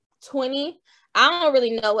like 20. I don't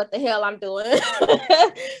really know what the hell I'm doing.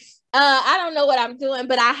 I don't know what I'm doing,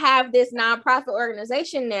 but I have this nonprofit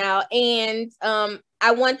organization now, and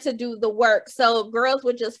I want to do the work. So girls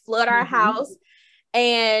would just flood our house,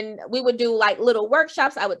 and we would do like little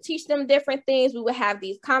workshops. I would teach them different things. We would have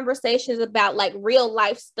these conversations about like real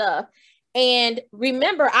life stuff. And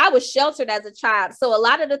remember, I was sheltered as a child. So a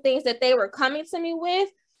lot of the things that they were coming to me with,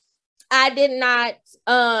 I did not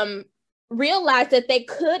realize that they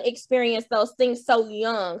could experience those things so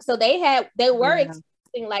young. So they were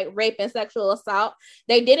experiencing like rape and sexual assault.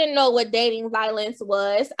 They didn't know what dating violence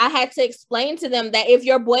was. I had to explain to them that if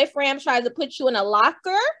your boyfriend tries to put you in a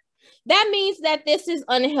locker, that means that this is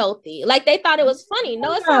unhealthy. Like they thought it was funny.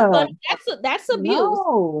 No, it's not funny. That's abuse.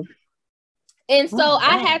 No. And so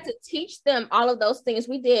I had to teach them all of those things.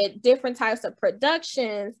 We did different types of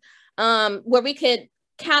productions where we could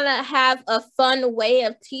kind of have a fun way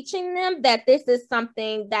of teaching them that this is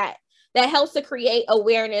something that helps to create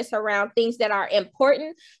awareness around things that are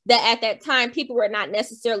important that at that time people were not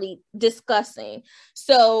necessarily discussing.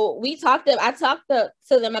 So I talked to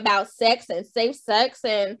them about sex and safe sex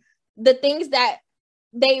and the things that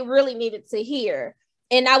they really needed to hear.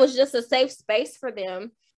 And I was just a safe space for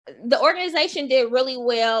them. The organization did really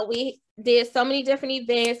well. We did so many different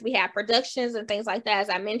events. We had productions and things like that, as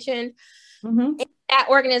I mentioned. In that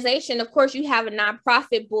organization, of course, you have a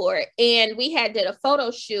nonprofit board, and we did a photo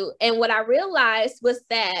shoot. And what I realized was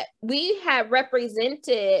that we had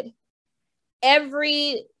represented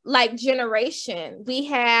every like generation. We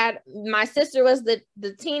had, my sister was the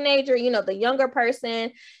teenager, the younger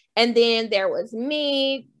person. And then there was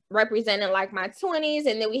me representing like my 20s.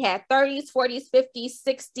 And then we had 30s, 40s, 50s,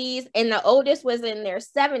 60s. And the oldest was in their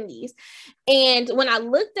 70s. And when I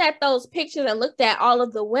looked at those pictures and looked at all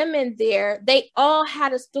of the women there, they all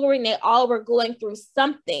had a story and they all were going through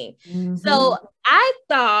something. So I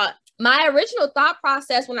thought, my original thought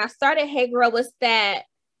process when I started Hey Girl was that,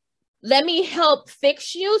 let me help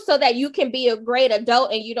fix you so that you can be a great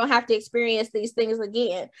adult and you don't have to experience these things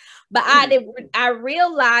again. But I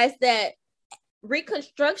realized that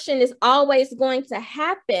reconstruction is always going to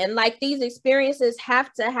happen. Like these experiences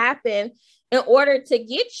have to happen in order to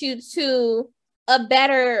get you to a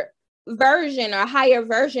better version or higher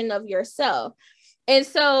version of yourself. And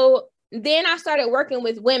so then I started working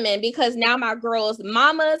with women, because now my girls'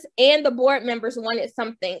 mamas and the board members wanted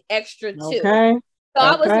something extra too. So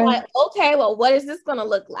I was like, okay, well, what is this going to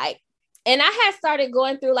look like? And I had started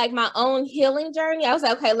going through like my own healing journey. I was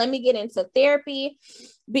like, okay, let me get into therapy.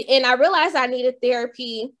 And I realized I needed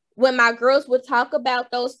therapy when my girls would talk about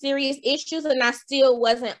those serious issues, and I still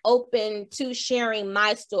wasn't open to sharing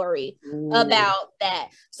my story about that.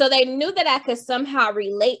 So they knew that I could somehow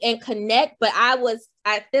relate and connect, but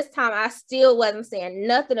at this time, I still wasn't saying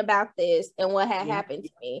nothing about this and what had happened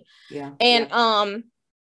to me. And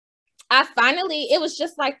I finally, it was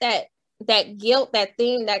just like that guilt, that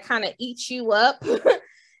thing that kind of eats you up.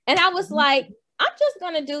 And I was like, I'm just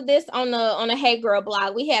going to do this on a Hey Girl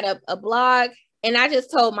blog. We had a blog, and I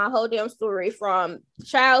just told my whole damn story from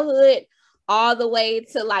childhood all the way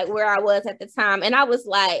to like where I was at the time. And I was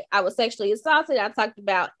like, I was sexually assaulted. I talked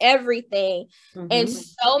about everything. And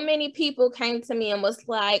so many people came to me and was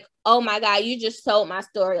like, oh my God, you just told my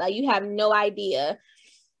story. Like, you have no idea.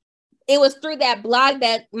 It was through that blog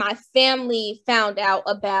that my family found out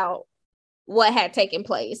about what had taken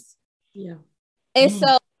place. And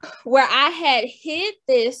so where I had hid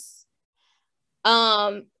this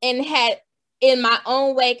and had in my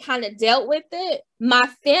own way kind of dealt with it, my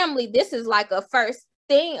family, this is like a first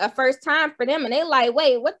thing, a first time for them. And they like,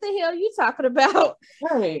 wait, what the hell are you talking about?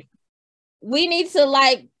 Right. We need to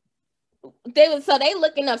like, they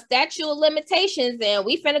looking up statute of limitations and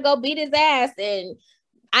we finna go beat his ass and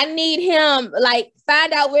I need him, like,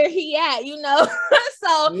 find out where he at, you know?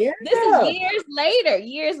 So this is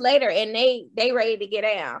years later, and they ready to get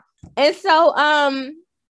down. And so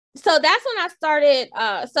so that's when I started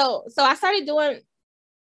so I started doing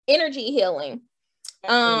energy healing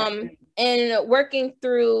and working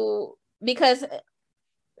through, because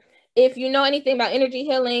if you know anything about energy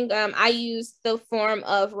healing, I use the form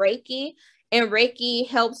of Reiki, and Reiki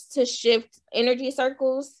helps to shift energy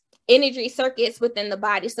circuits within the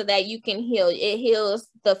body so that you can heal. It heals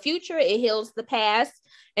the future, it heals the past,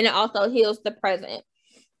 and it also heals the present.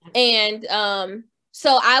 And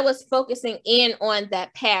so I was focusing in on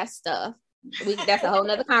that past stuff. That's a whole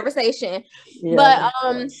nother conversation. Yeah.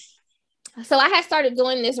 But so I had started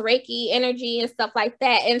doing this Reiki energy and stuff like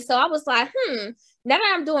that. And so I was like, now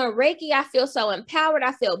that I'm doing Reiki, I feel so empowered.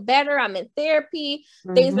 I feel better. I'm in therapy.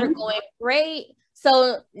 Things are going great.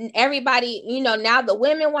 So everybody, you know, now the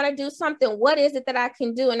women want to do something. What is it that I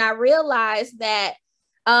can do? And I realized that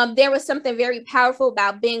there was something very powerful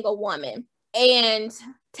about being a woman and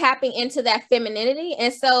tapping into that femininity.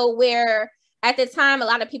 And so where at the time, a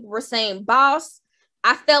lot of people were saying boss,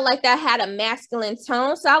 I felt like that had a masculine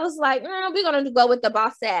tone. So I was like, we're going to go with the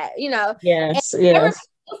bossette, you know? Yes. And yes.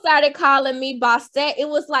 People started calling me bossette. It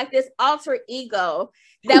was like this alter ego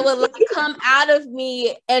that would like come out of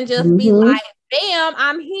me and just be like, bam,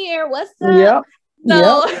 I'm here. What's up?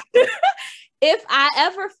 So if I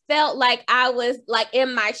ever felt like I was like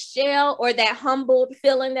in my shell, or that humbled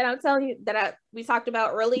feeling that I'm telling you that we talked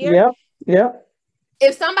about earlier.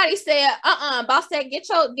 If somebody said, bossette, get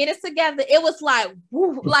it together, it was like,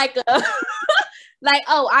 woo, like a like,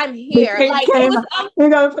 oh, I'm here. Like,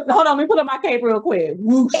 hold on, let me put up my cape real quick.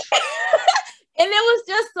 Whoosh. And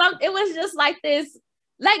it was just like this,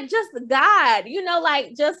 like just God, you know,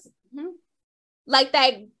 like just like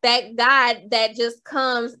that God that just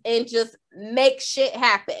comes and just makes shit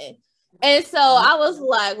happen. And so I was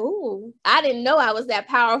like, ooh, I didn't know I was that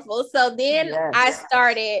powerful. So then I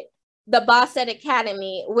started the Bossette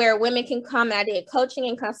Academy, where women can come. I did coaching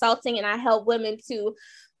and consulting, and I help women to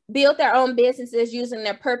build their own businesses using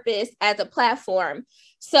their purpose as a platform.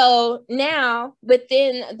 So now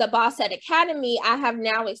within the Bossette Academy, I have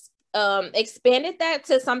now expanded that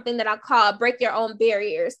to something that I call Break Your Own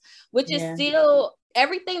Barriers, which is still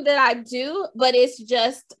everything that I do, but it's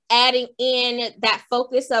just adding in that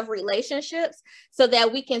focus of relationships so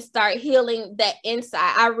that we can start healing that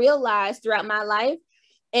inside. I realized throughout my life,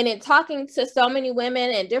 and in talking to so many women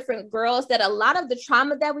and different girls, that a lot of the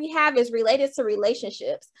trauma that we have is related to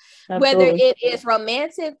relationships. Absolutely. Whether it is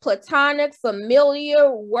romantic, platonic, familiar,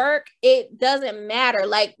 work, it doesn't matter.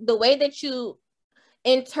 Like the way that you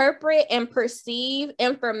interpret and perceive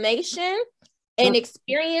information and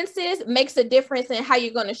experiences makes a difference in how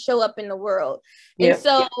you're going to show up in the world. And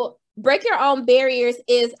so Break Your Own Barriers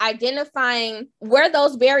is identifying where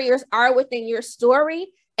those barriers are within your story,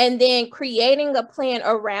 and then creating a plan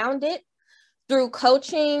around it through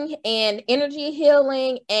coaching and energy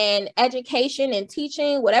healing and education and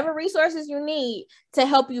teaching, whatever resources you need to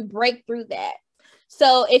help you break through that.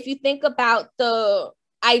 So if you think about the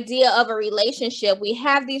idea of a relationship, we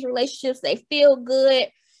have these relationships, they feel good,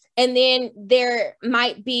 and then there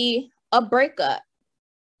might be a breakup.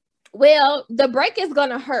 Well, the break is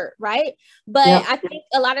going to hurt, right? But I think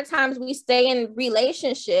a lot of times we stay in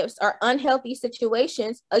relationships or unhealthy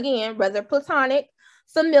situations, again, whether platonic,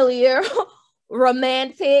 familiar,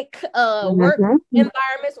 romantic, work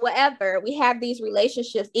environments, whatever. We have these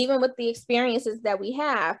relationships, even with the experiences that we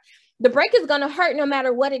have. The break is going to hurt no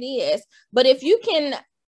matter what it is. But if you can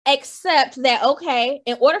accept that, okay,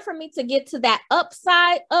 in order for me to get to that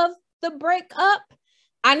upside of the breakup,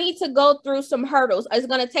 I need to go through some hurdles. It's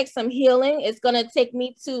going to take some healing. It's going to take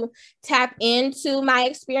me to tap into my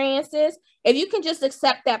experiences. If you can just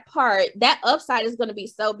accept that part, that upside is going to be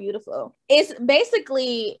so beautiful. It's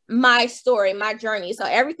basically my story, my journey. So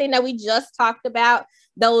everything that we just talked about,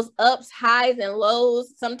 those ups, highs, and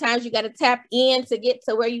lows, sometimes you got to tap in to get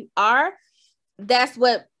to where you are. That's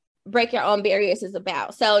what Break Your Own Barriers is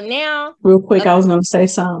about. So now, real quick, I was going to say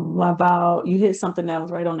something about, you hit something that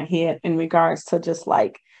was right on the head in regards to just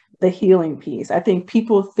like the healing piece. I think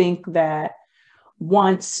people think that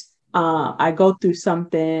once I go through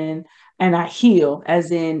something and I heal,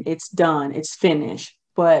 as in it's done, it's finished.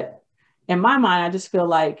 But in my mind, I just feel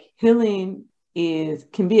like healing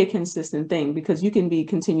can be a consistent thing, because you can be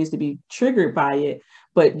continues to be triggered by it,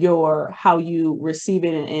 but how you receive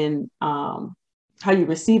it and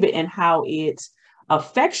how it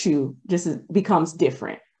affects you just becomes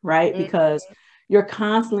different, right? Mm-hmm. Because you're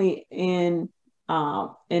constantly in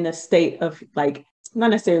a state of like,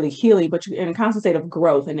 not necessarily healing, but you're in a constant state of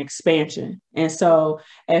growth and expansion. And so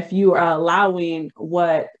if you are allowing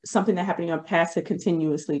something that happened in your past to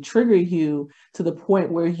continuously trigger you to the point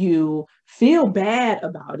where you feel bad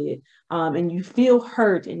about it, and you feel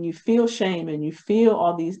hurt and you feel shame and you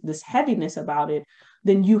feel this heaviness about it,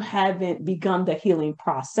 then you haven't begun the healing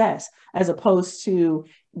process, as opposed to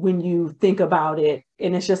when you think about it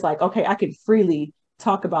and it's just like, okay, I can freely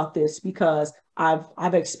talk about this because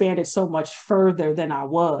I've expanded so much further than I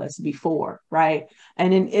was before, right?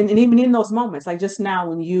 And even in those moments, like just now,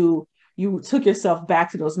 when you took yourself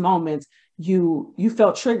back to those moments, you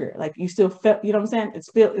felt triggered, like you still felt, you know what I'm saying? It's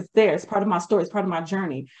there. It's part of my story. It's part of my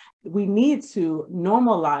journey. We need to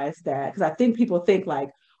normalize that, because I think people think like,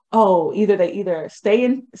 oh, they stay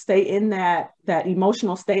in that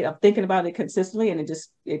emotional state of thinking about it consistently, and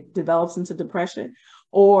it develops into depression,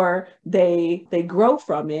 or they grow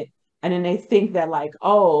from it, and then they think that like,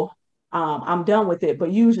 oh, I'm done with it,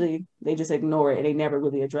 but usually they just ignore it and they never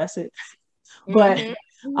really address it. But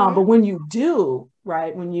but when you do,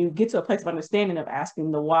 right, when you get to a place of understanding, of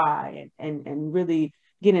asking the why, and really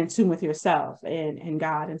get in tune with yourself and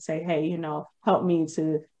God, and say, hey, help me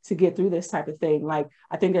to get through this type of thing. Like,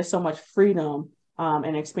 I think there's so much freedom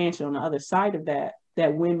and expansion on the other side of that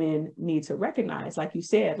women need to recognize. Like you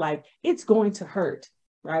said, like, it's going to hurt,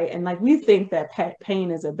 right? And like, we think that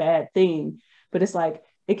pain is a bad thing, but it's like,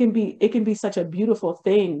 it can be such a beautiful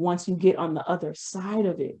thing once you get on the other side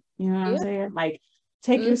of it. You know what I'm saying? Like,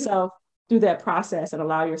 take yourself through that process and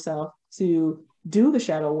allow yourself to do the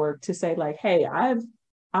shadow work, to say like, hey,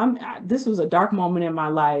 this was a dark moment in my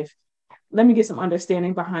life. Let me get some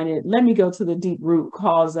understanding behind it. Let me go to the deep root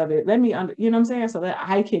cause of it. Let me you know what I'm saying? So that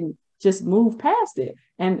I can just move past it.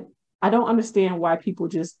 And I don't understand why people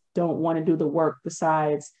just don't want to do the work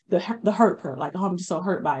besides the hurt part. Like, oh, I'm just so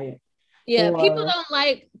hurt by it. Yeah, people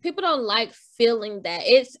don't like feeling that.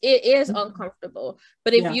 It is uncomfortable.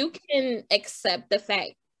 But if you can accept the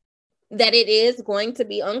fact that it is going to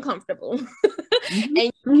be uncomfortable, and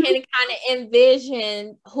you can kind of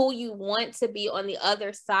envision who you want to be on the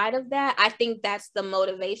other side of that, I think that's the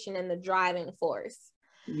motivation and the driving force.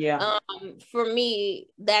 Yeah. For me,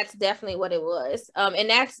 that's definitely what it was. And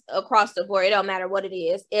that's across the board. It don't matter what it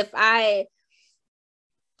is. If I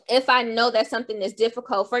know that something is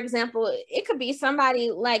difficult, for example, it could be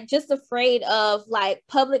somebody like just afraid of like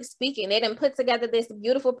public speaking. They didn't put together this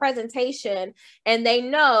beautiful presentation, and they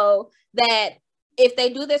know that if they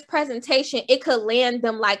do this presentation, it could land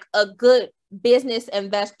them like a good business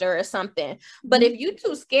investor or something. But if you're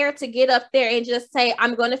too scared to get up there and just say,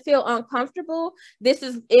 I'm going to feel uncomfortable,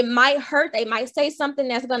 it might hurt. They might say something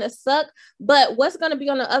that's going to suck, but what's going to be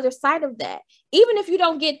on the other side of that? Even if you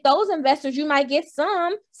don't get those investors, you might get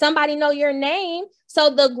somebody know your name. So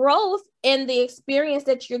the growth and the experience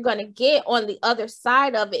that you're going to get on the other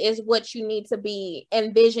side of it is what you need to be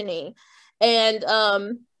envisioning.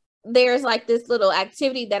 And, there's like this little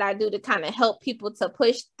activity that I do to kind of help people to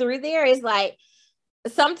push through there. Is like,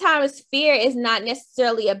 sometimes fear is not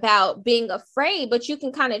necessarily about being afraid, but you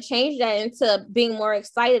can kind of change that into being more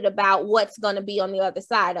excited about what's going to be on the other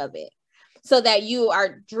side of it, so that you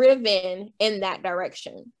are driven in that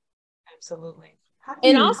direction. Absolutely.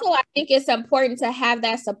 And also, I think it's important to have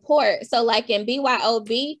that support. So like in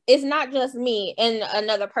BYOB, it's not just me and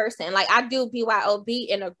another person. Like, I do BYOB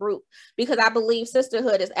in a group because I believe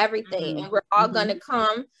sisterhood is everything. And we're all going to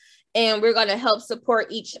come and we're going to help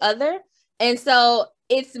support each other. And so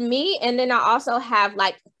it's me. And then I also have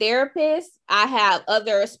like therapists. I have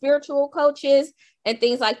other spiritual coaches and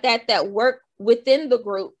things like that work within the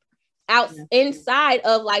group, inside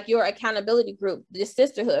of like your accountability group, the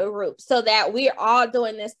sisterhood group, so that we're all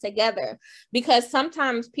doing this together. Because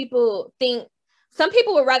sometimes some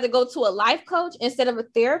people would rather go to a life coach instead of a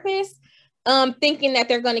therapist, thinking that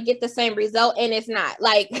they're going to get the same result. And it's not.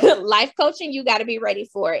 Like, life coaching, you got to be ready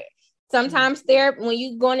for it. Sometimes when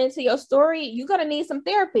you going into your story, you're going to need some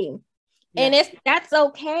therapy. And that's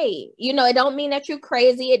okay. It don't mean that you're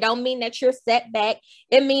crazy. It don't mean that you're set back.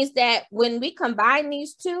 It means that when we combine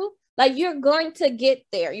these two, like, you're going to get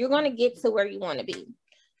there. You're going to get to where you want to be.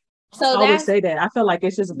 So I always say that. I feel like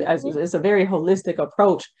it's just it's a very holistic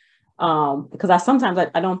approach, because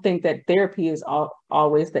I don't think that therapy is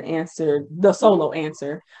always the answer, the solo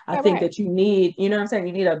answer. I think that you need, you know what I'm saying,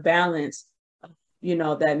 you need a balance,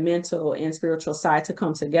 that mental and spiritual side to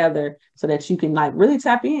come together, so that you can like really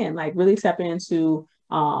tap into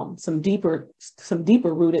some deeper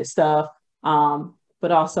rooted stuff,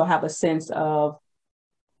 but also have a sense of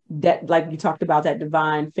that, like you talked about, that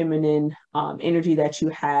divine feminine energy that you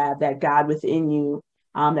have, that God within you,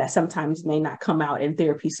 that sometimes may not come out in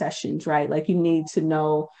therapy sessions, right? Like you need to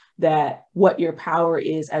know that what your power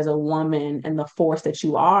is as a woman and the force that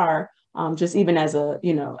you are, just even as a,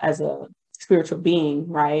 as a spiritual being,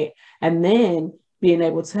 right? And then being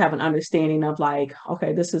able to have an understanding of like,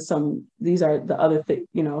 okay, these are the other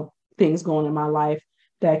things going in my life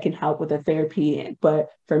that can help with the therapy. But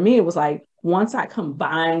for me, it was like, once I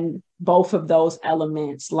combined both of those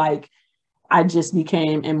elements, like I just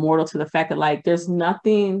became immortal to the fact that like, there's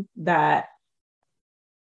nothing that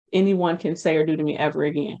anyone can say or do to me ever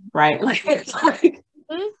again. Right. Like, it's like,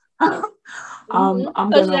 I'm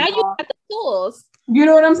Because now you got the tools. You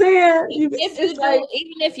know what I'm saying? Even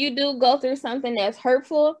if you do go through something that's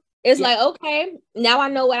hurtful, it's like, okay, now I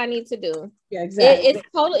know what I need to do. Yeah, exactly.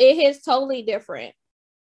 It is totally different.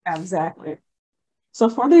 Exactly. So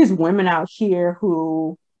for these women out here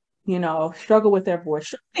who, struggle with their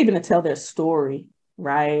voice, even to tell their story,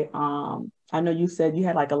 right? I know you said you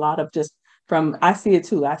had like a lot of I see it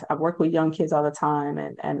too. I work with young kids all the time.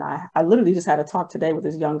 And I literally just had a talk today with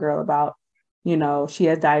this young girl about, she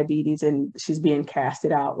has diabetes and she's being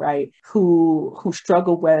casted out, right? Who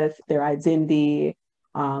struggle with their identity,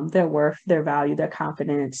 their worth, their value, their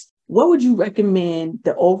confidence. What would you recommend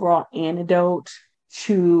the overall antidote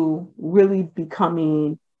to really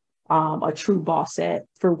becoming a true boss at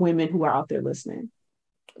for women who are out there listening?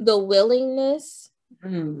 The willingness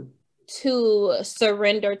to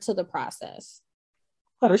surrender to the process.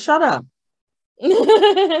 Better shut up.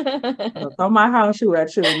 Throw my house shoe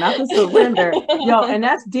at you, not to surrender. And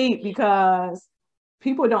that's deep because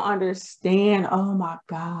people don't understand. Oh my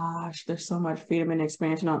gosh, there's so much freedom and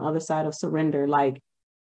expansion on the other side of surrender. Like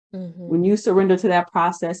when you surrender to that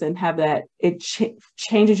process and have that, it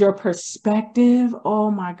changes your perspective. Oh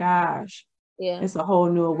my gosh. Yeah. It's a whole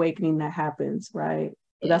new awakening that happens, right?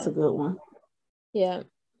 But that's a good one. Yeah.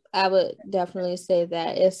 I would definitely say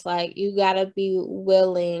that it's like you gotta be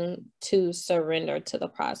willing to surrender to the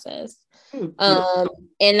process. And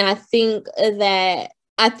I think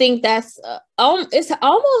that's it's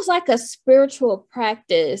almost like a spiritual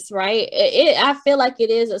practice, right? I feel like it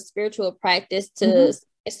is a spiritual practice to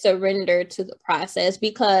surrender to the process,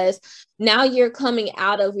 because now you're coming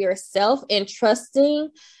out of yourself and trusting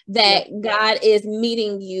that God is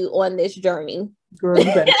meeting you on this journey. Girl,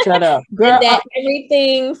 you better shut up. Girl, and that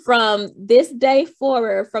everything from this day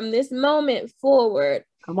forward, from this moment forward.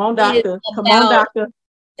 Come on, doctor.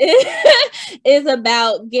 Is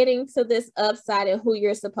about getting to this upside and who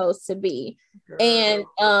you're supposed to be.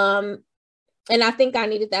 Girl. And I think I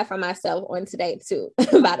needed that for myself on today too,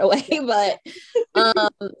 by the way. But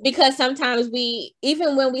because sometimes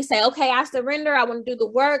even when we say, okay, I surrender, I want to do the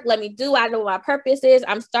work, I know what my purpose is,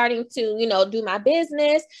 I'm starting to, do my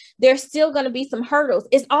business, there's still going to be some hurdles.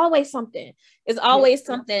 It's always something.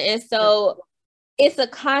 And so it's a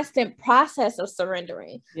constant process of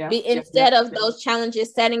surrendering. Instead of those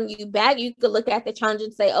challenges setting you back, you could look at the challenge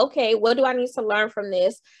and say, okay, what do I need to learn from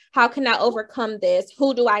this? How can I overcome this?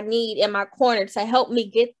 Who do I need in my corner to help me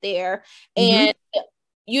get there? And,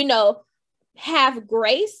 have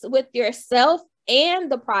grace with yourself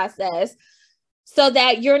and the process so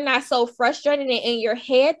that you're not so frustrated in your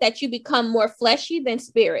head that you become more fleshy than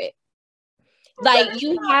spirit. Like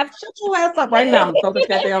you have shut your ass up right now. Throw this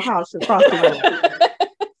goddamn house across the room.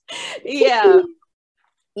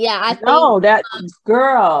 I think that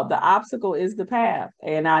girl, the obstacle is the path,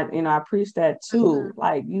 and I preach that too.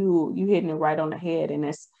 Like you hitting it right on the head, and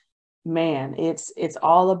it's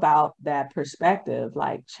all about that perspective.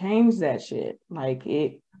 Like change that shit. Like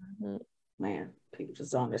it, man, people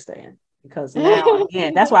just don't understand. Because now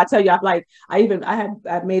again, that's why I tell you, I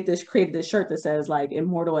created this shirt that says like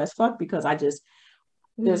immortal as fuck, because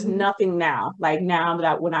there's nothing now. Like now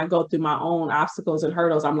that when I go through my own obstacles and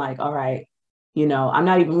hurdles, I'm like, all right, I'm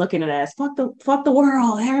not even looking at it as fuck the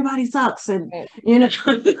world, everybody sucks. And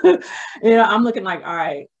I'm looking like, all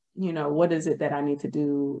right, what is it that I need to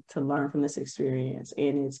do to learn from this experience?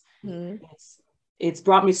 And it's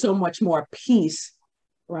brought me so much more peace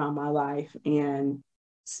around my life, and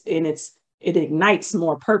it ignites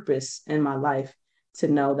more purpose in my life to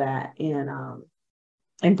know that, and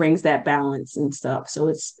brings that balance and stuff. So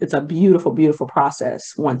it's a beautiful, beautiful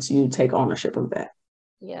process once you take ownership of that.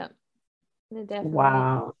 Yeah. Definitely.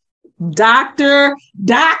 Wow. Doctor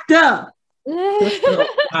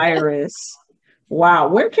Iris. Wow.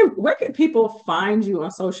 Where can people find you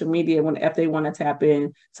on social media if they want to tap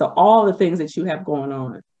in to all the things that you have going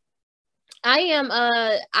on? I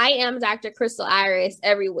am Dr. Crystal Iris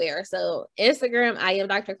everywhere. So Instagram, I am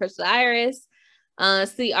Dr. Crystal Iris,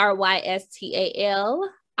 CrystalIris.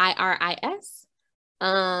 IRIS.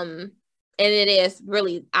 And it is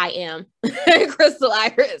really, I am Crystal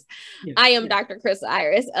Iris. Yeah. I am Dr. Crystal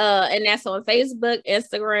Iris. And that's on Facebook,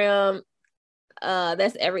 Instagram.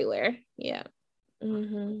 That's everywhere. Yeah.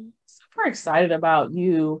 Mm-hmm. Super excited about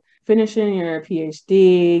you finishing your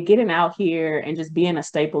PhD, getting out here and just being a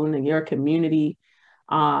staple in your community.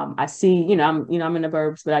 I see, I'm in the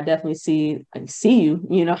burbs, but I definitely see you,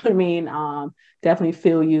 you know what I mean? Definitely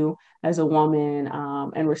feel you as a woman,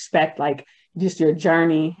 and respect like just your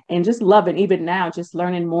journey and just love it. Even now, just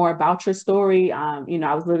learning more about your story. I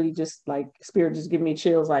was literally just like, spirit just giving me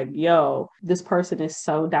chills, like, yo, this person is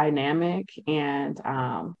so dynamic, and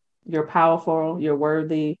you're powerful, you're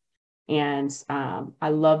worthy. And I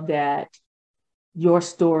love that your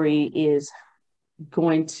story is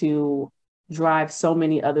going to drive so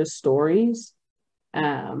many other stories,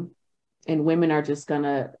 and women are just going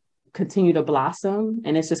to continue to blossom,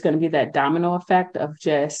 and it's just going to be that domino effect of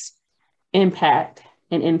just impact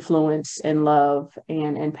and influence and love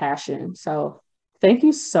and passion. So thank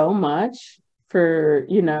you so much for,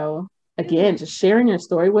 again, just sharing your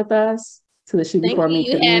story with us to the She Before Me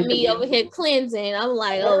community. You had me over here cleansing. I'm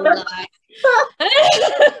like, oh God.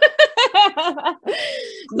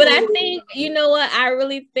 But I think, you know what, I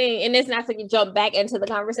really think, and it's not to jump back into the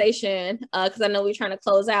conversation, because I know we're trying to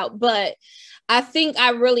close out, but I think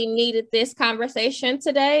I really needed this conversation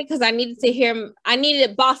today, because I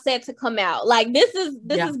needed Bossette to come out. Like, this is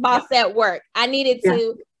Bossette work. I needed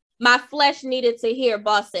to, my flesh needed to hear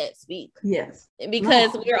Bossette speak. Yes.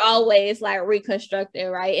 Because we're always like reconstructing,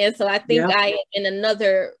 right? And so I think I am in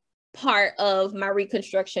another part of my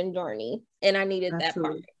reconstruction journey, and I needed that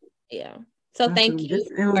part. Yeah. So thank you.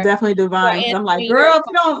 It was definitely divine. I'm like, girl,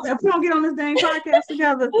 if we don't get on this dang podcast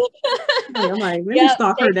together, I'm like, let me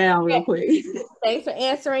stalk her down real quick. Thanks for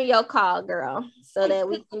answering your call, girl, so that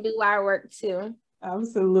we can do our work too.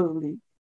 Absolutely.